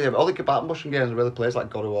 I've not been the only button pushing games I really played like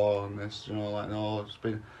God of War and this. You know, like no, it's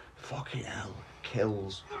been fucking hell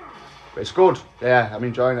kills. But it's good. Yeah, I'm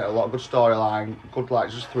enjoying it a lot. Good storyline. Good like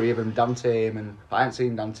just three of them. Dante and I ain't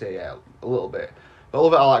seen Dante yet. A little bit. But all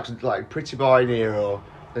of it are like Pretty Boy Nero.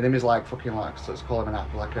 The name is like fucking like, so let's call him an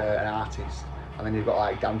artist. And then you've got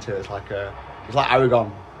like Dante that's like he's like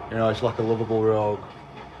Aragon. You know, it's like a lovable rogue.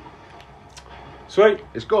 Sweet.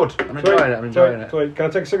 It's good. I'm enjoying it. Sweet. Can I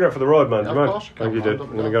take a cigarette for the road, man? Yeah, Do you of mind? course you can. Thank you, man. dude. Don't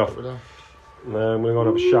I'm going to get off. don't be daft. I'm going to go and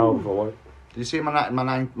have a shower before I... Do you see my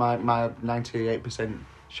 98%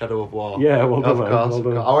 Shadow of War? Yeah, well done, Of man. course. Well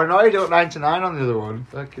done. Oh, I know you don't 99 on the other one.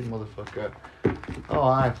 Fucking motherfucker. Oh,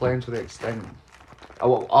 I playing to the extent.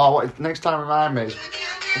 What, next time remind me. It's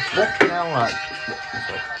fucking hell, like.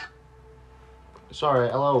 Sorry,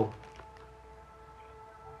 hello.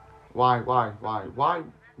 Why?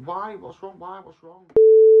 What's wrong?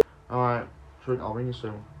 Alright, I'll ring you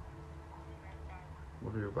soon.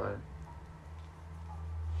 Love you, bye.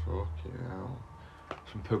 Fucking hell.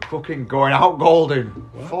 Some fucking going out, Golden.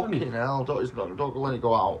 What? Fucking hell. Don't let it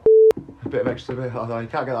go out. A bit of extra bit. I know, you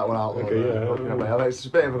can't get that one out. Okay, yeah. It's a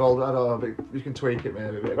bit of a golden. I don't know, but you can tweak it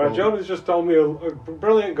maybe. A bit of Right, golden. John has just told me a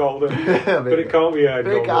brilliant golden, but Big- it can't be a Big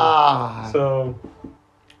golden. ah. So,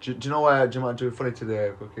 Do you know where? Do you know what I'm doing funny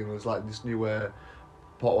today? Cooking was like this new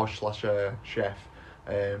pot wash / chef.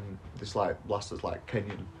 This like lass that's like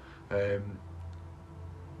Kenyan.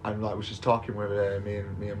 And like we was just talking with me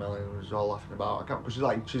and Melanie, and we was all laughing about. I can't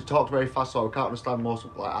because she's talked very fast, so I can't understand most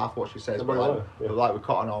of like half what she says. But like, Yeah. but like we're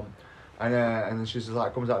cutting on, and then she's just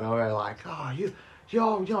like comes out of nowhere like, oh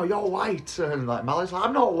you're white, and like Melanie's like,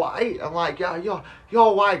 I'm not white. I'm like, yeah,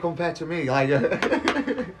 you're white compared to me, like.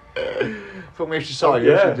 Fuck me if she saw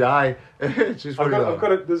you, Yeah. she'd die. She's funny though.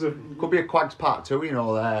 there's a... Could be a Quags part 2, you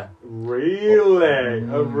know, there. Really?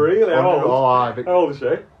 Oh, really? How old? How old is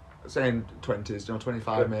she? Saying 20s,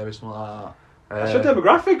 25 maybe, something like that. That's your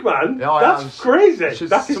demographic, man. Yeah, That's crazy.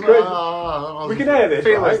 She's That is some- crazy. I don't know, We can air this,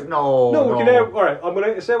 feel right? as- No, we can air. All right, I'm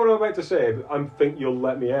going to say what I'm about to say, but I think you'll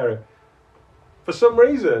let me air it. For some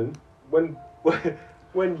reason, when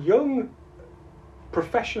young,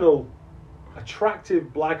 professional,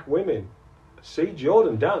 attractive black women see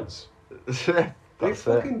Jordan dance, they That's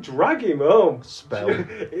fucking it. drag him home. Spell. Isn't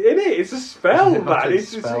it? It's a spell, It's man. a It's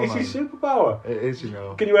spell, his superpower. It is, you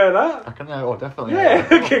know. Can you air that? I can, definitely. Yeah.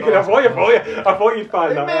 Okay. Good. I thought you'd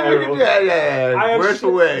find that. Maybe we airable. could, yeah. I am Word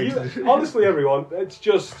for word. honestly, everyone, it's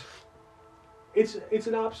just, it's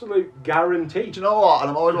an absolute guarantee. Do you know what?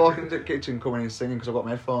 And I'm always walking into the kitchen coming in singing because I've got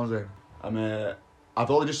my headphones in. I've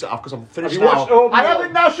only just because I'm finished Have you now. watched Obi-Wan? I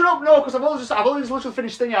haven't now. Shut up, no, because I've only just literally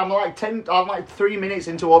finished singing. I'm like 3 minutes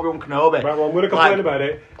into Obi-Wan Kenobi. Right, well, I'm going to complain about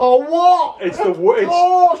it. Oh what? It's the wo- it's-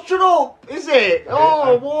 Oh, shut up! Is it? Oh,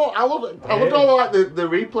 I- what? I love it. I loved all the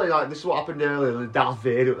replay. Like this is what happened earlier. The Darth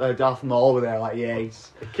Vader, Darth Maul were there. Like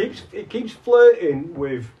yes. It keeps flirting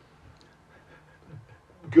with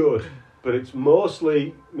good, but it's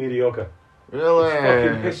mostly mediocre. Really?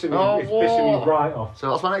 It's fucking pissing me right off. So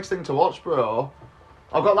that's my next thing to watch, bro.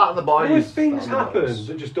 I've got that in the boys. There things that on the happen boys.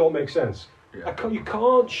 that just don't make sense. Yeah. You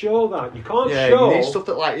can't show that. You can't Yeah, show. you need stuff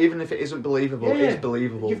that like even if it isn't believable, it's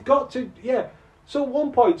believable. You've got to, yeah. So at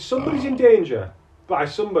one point, somebody's in danger by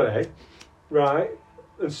somebody, right?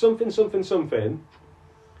 And something, and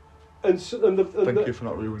Thank you for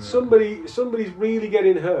not ruining it. somebody's really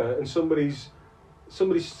getting hurt, and somebody's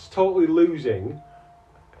totally losing,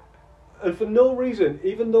 and for no reason,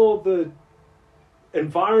 even though the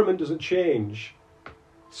environment doesn't change,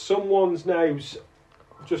 someone's now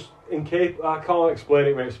just incapable. I can't explain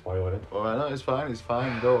it without spoiling it. Alright, no, it's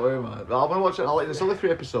fine, don't worry, man. I'm gonna watch it. There's only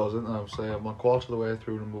 3 episodes, isn't there? So I'm a quarter of the way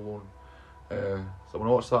through number 1. So I'm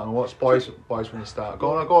gonna watch that. I'm gonna watch Boys when you start.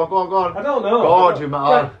 Go on. I don't know. God, you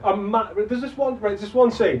mad. Right, there's this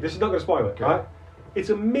one scene. This is not going to spoil it, Okay. right? It's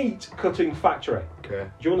a meat cutting factory. Okay.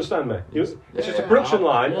 Do you understand me? It's just a Yeah, production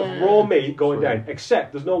line yeah, of raw meat going Sweet. down,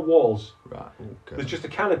 except there's no walls. Right. Okay. There's just a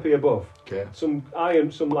canopy above. Okay. Some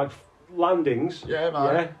like landings. Yeah,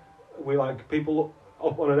 man. Yeah. We like people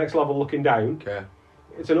up on the next level looking down. Okay.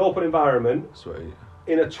 It's an open environment Sweet.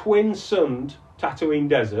 in a twin-sunned Tatooine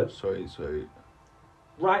desert. Sweet.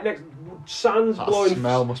 Right next, sands That blowing.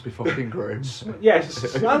 smell must be fucking grim. Yes,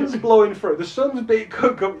 sand's blowing through. The sun's being,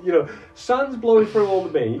 sand's blowing through all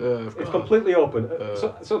the meat. Of It's course. completely open.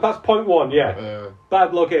 So that's point one. Yeah,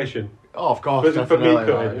 bad location. Oh, of course, For meat definitely.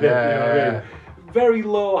 cutting. man. Yeah, you know what I mean? Very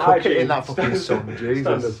low Cook it hygiene in that fucking sun, Jesus.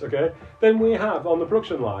 standards. Okay. Then we have on the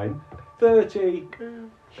production line 30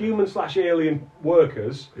 human/alien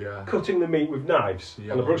workers Yeah. cutting the meat with knives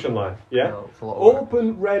Yeah. on the production line. Yeah. Yeah, it's a lot of work.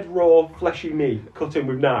 Open red raw fleshy meat cutting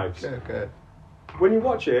with knives. Okay. When you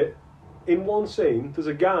watch it, in one scene, there's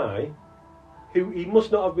a guy who he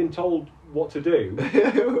must not have been told what to do.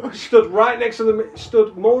 Stood right next to them,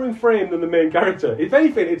 stood more in frame than the main character. If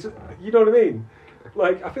anything, it's, you know what I mean.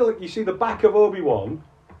 Like I feel like you see the back of Obi-Wan,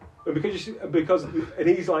 and and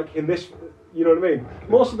he's like in this, you know what I mean.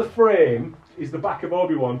 Most of the frame is the back of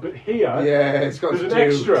Obi-Wan, but here Yeah, it's got there's an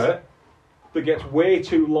dukes. extra that gets way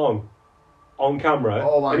too long on camera,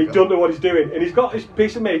 Oh my and he God. don't know what he's doing, and he's got his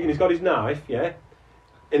piece of meat and he's got his knife, yeah,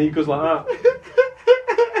 and he goes like that,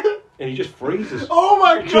 and he just freezes. Oh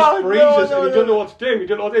my Just god! freezes, no, and he don't know what to do. He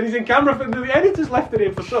don't know, and he's in camera, and the editor's left it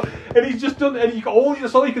in for so, and he's just done, and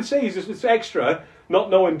that's all you can see is just this extra, not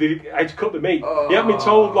knowing how to cut the meat. He hasn't been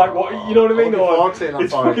told like what, you know what I mean? I'm looking forward to seeing that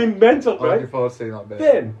It's part. fucking mental, I'm looking right? forward to seeing that bit.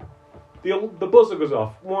 Then the buzzer goes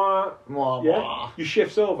off. Wah. Mwah, Yeah, mwah. you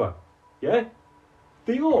shifts over. Yeah,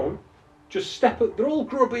 they all just step up. They're all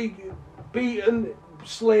grubby, beaten,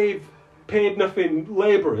 slave, paid nothing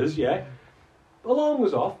labourers. Yeah, alarm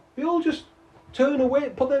was off. They all just turn away,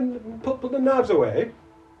 put the knives away,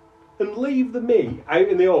 and leave the meat out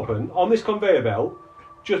in the open on this conveyor belt,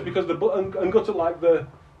 just because and go to like the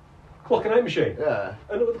clock and out machine. Yeah.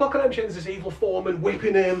 And the clock and out machine is this evil foreman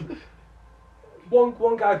whipping him.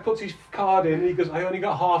 One guy puts his card in and he goes, I only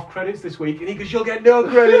got half credits this week, and he goes, you'll get no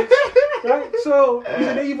credits. Right? So he's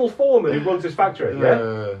an evil foreman who runs this factory,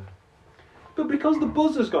 yeah? But because the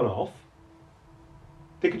buzzer's gone off,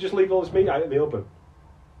 they could just leave all this meat out in the open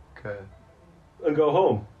Okay. and go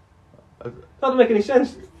home. That doesn't make any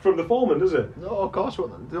sense from the foreman, does it? No, of course, they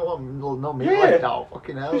don't want no meat Yeah. left out.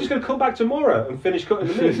 Fucking hell. They're just going to come back tomorrow and finish cutting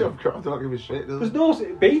the meat. I don't give a shit. There's no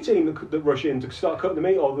B team that rush in to start cutting the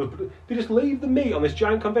meat, or they just leave the meat on this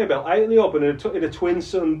giant conveyor belt out in the open in a twin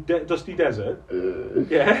sun dusty desert.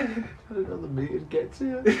 Yeah. I didn't know the meat would get to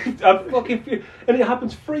you. I'm fucking and it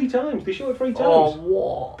happens 3 times. They show it 3 times. Oh,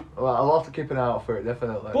 what? Well, I'll have to keep an eye out for it,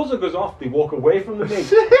 definitely. Buzzer goes off. They walk away from the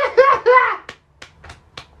meat.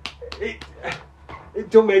 It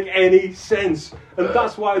don't make any sense, and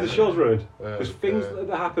that's why the show's ruined. Because things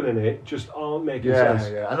that happen in it just aren't making sense.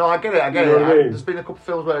 Yeah. I know. I get it. You know what I mean? There's been a couple of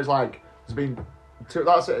films where it's like there's been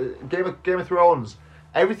that's it. Game of Thrones.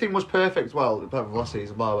 Everything was perfect. Well, apart from last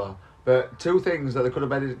season, blah blah. But 2 things that they could have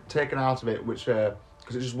been taken out of it, which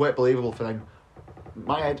because it just weren't believable for them.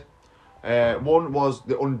 My head. One was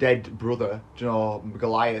the undead brother, do you know,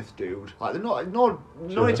 Goliath dude. Like, they're no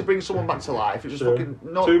need to bring someone back to life. It just fucking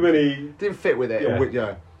too many. didn't fit with it.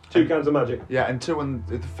 Yeah. 2 cans of magic. Yeah, and 2 and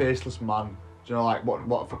the faceless man. Do you know, like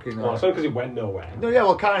what fucking? Oh, so because it went nowhere. No, yeah,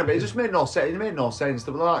 well, kind of. It just made no sense. It made no sense.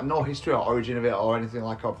 There was like no history or origin of it or anything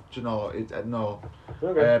like of. Do you know? No.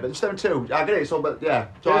 Okay. But just them 2. I get it. So, but yeah.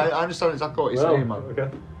 So Yeah. I understand exactly what you're saying, man.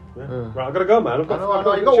 Okay. Yeah. Right, I've got to go, man. I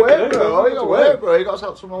know. You got to work, bro. You got to work, bro. You got to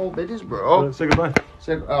help some old biddies, bro. Say goodbye.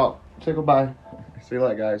 Say goodbye. See you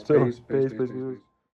later, guys. See you. Peace.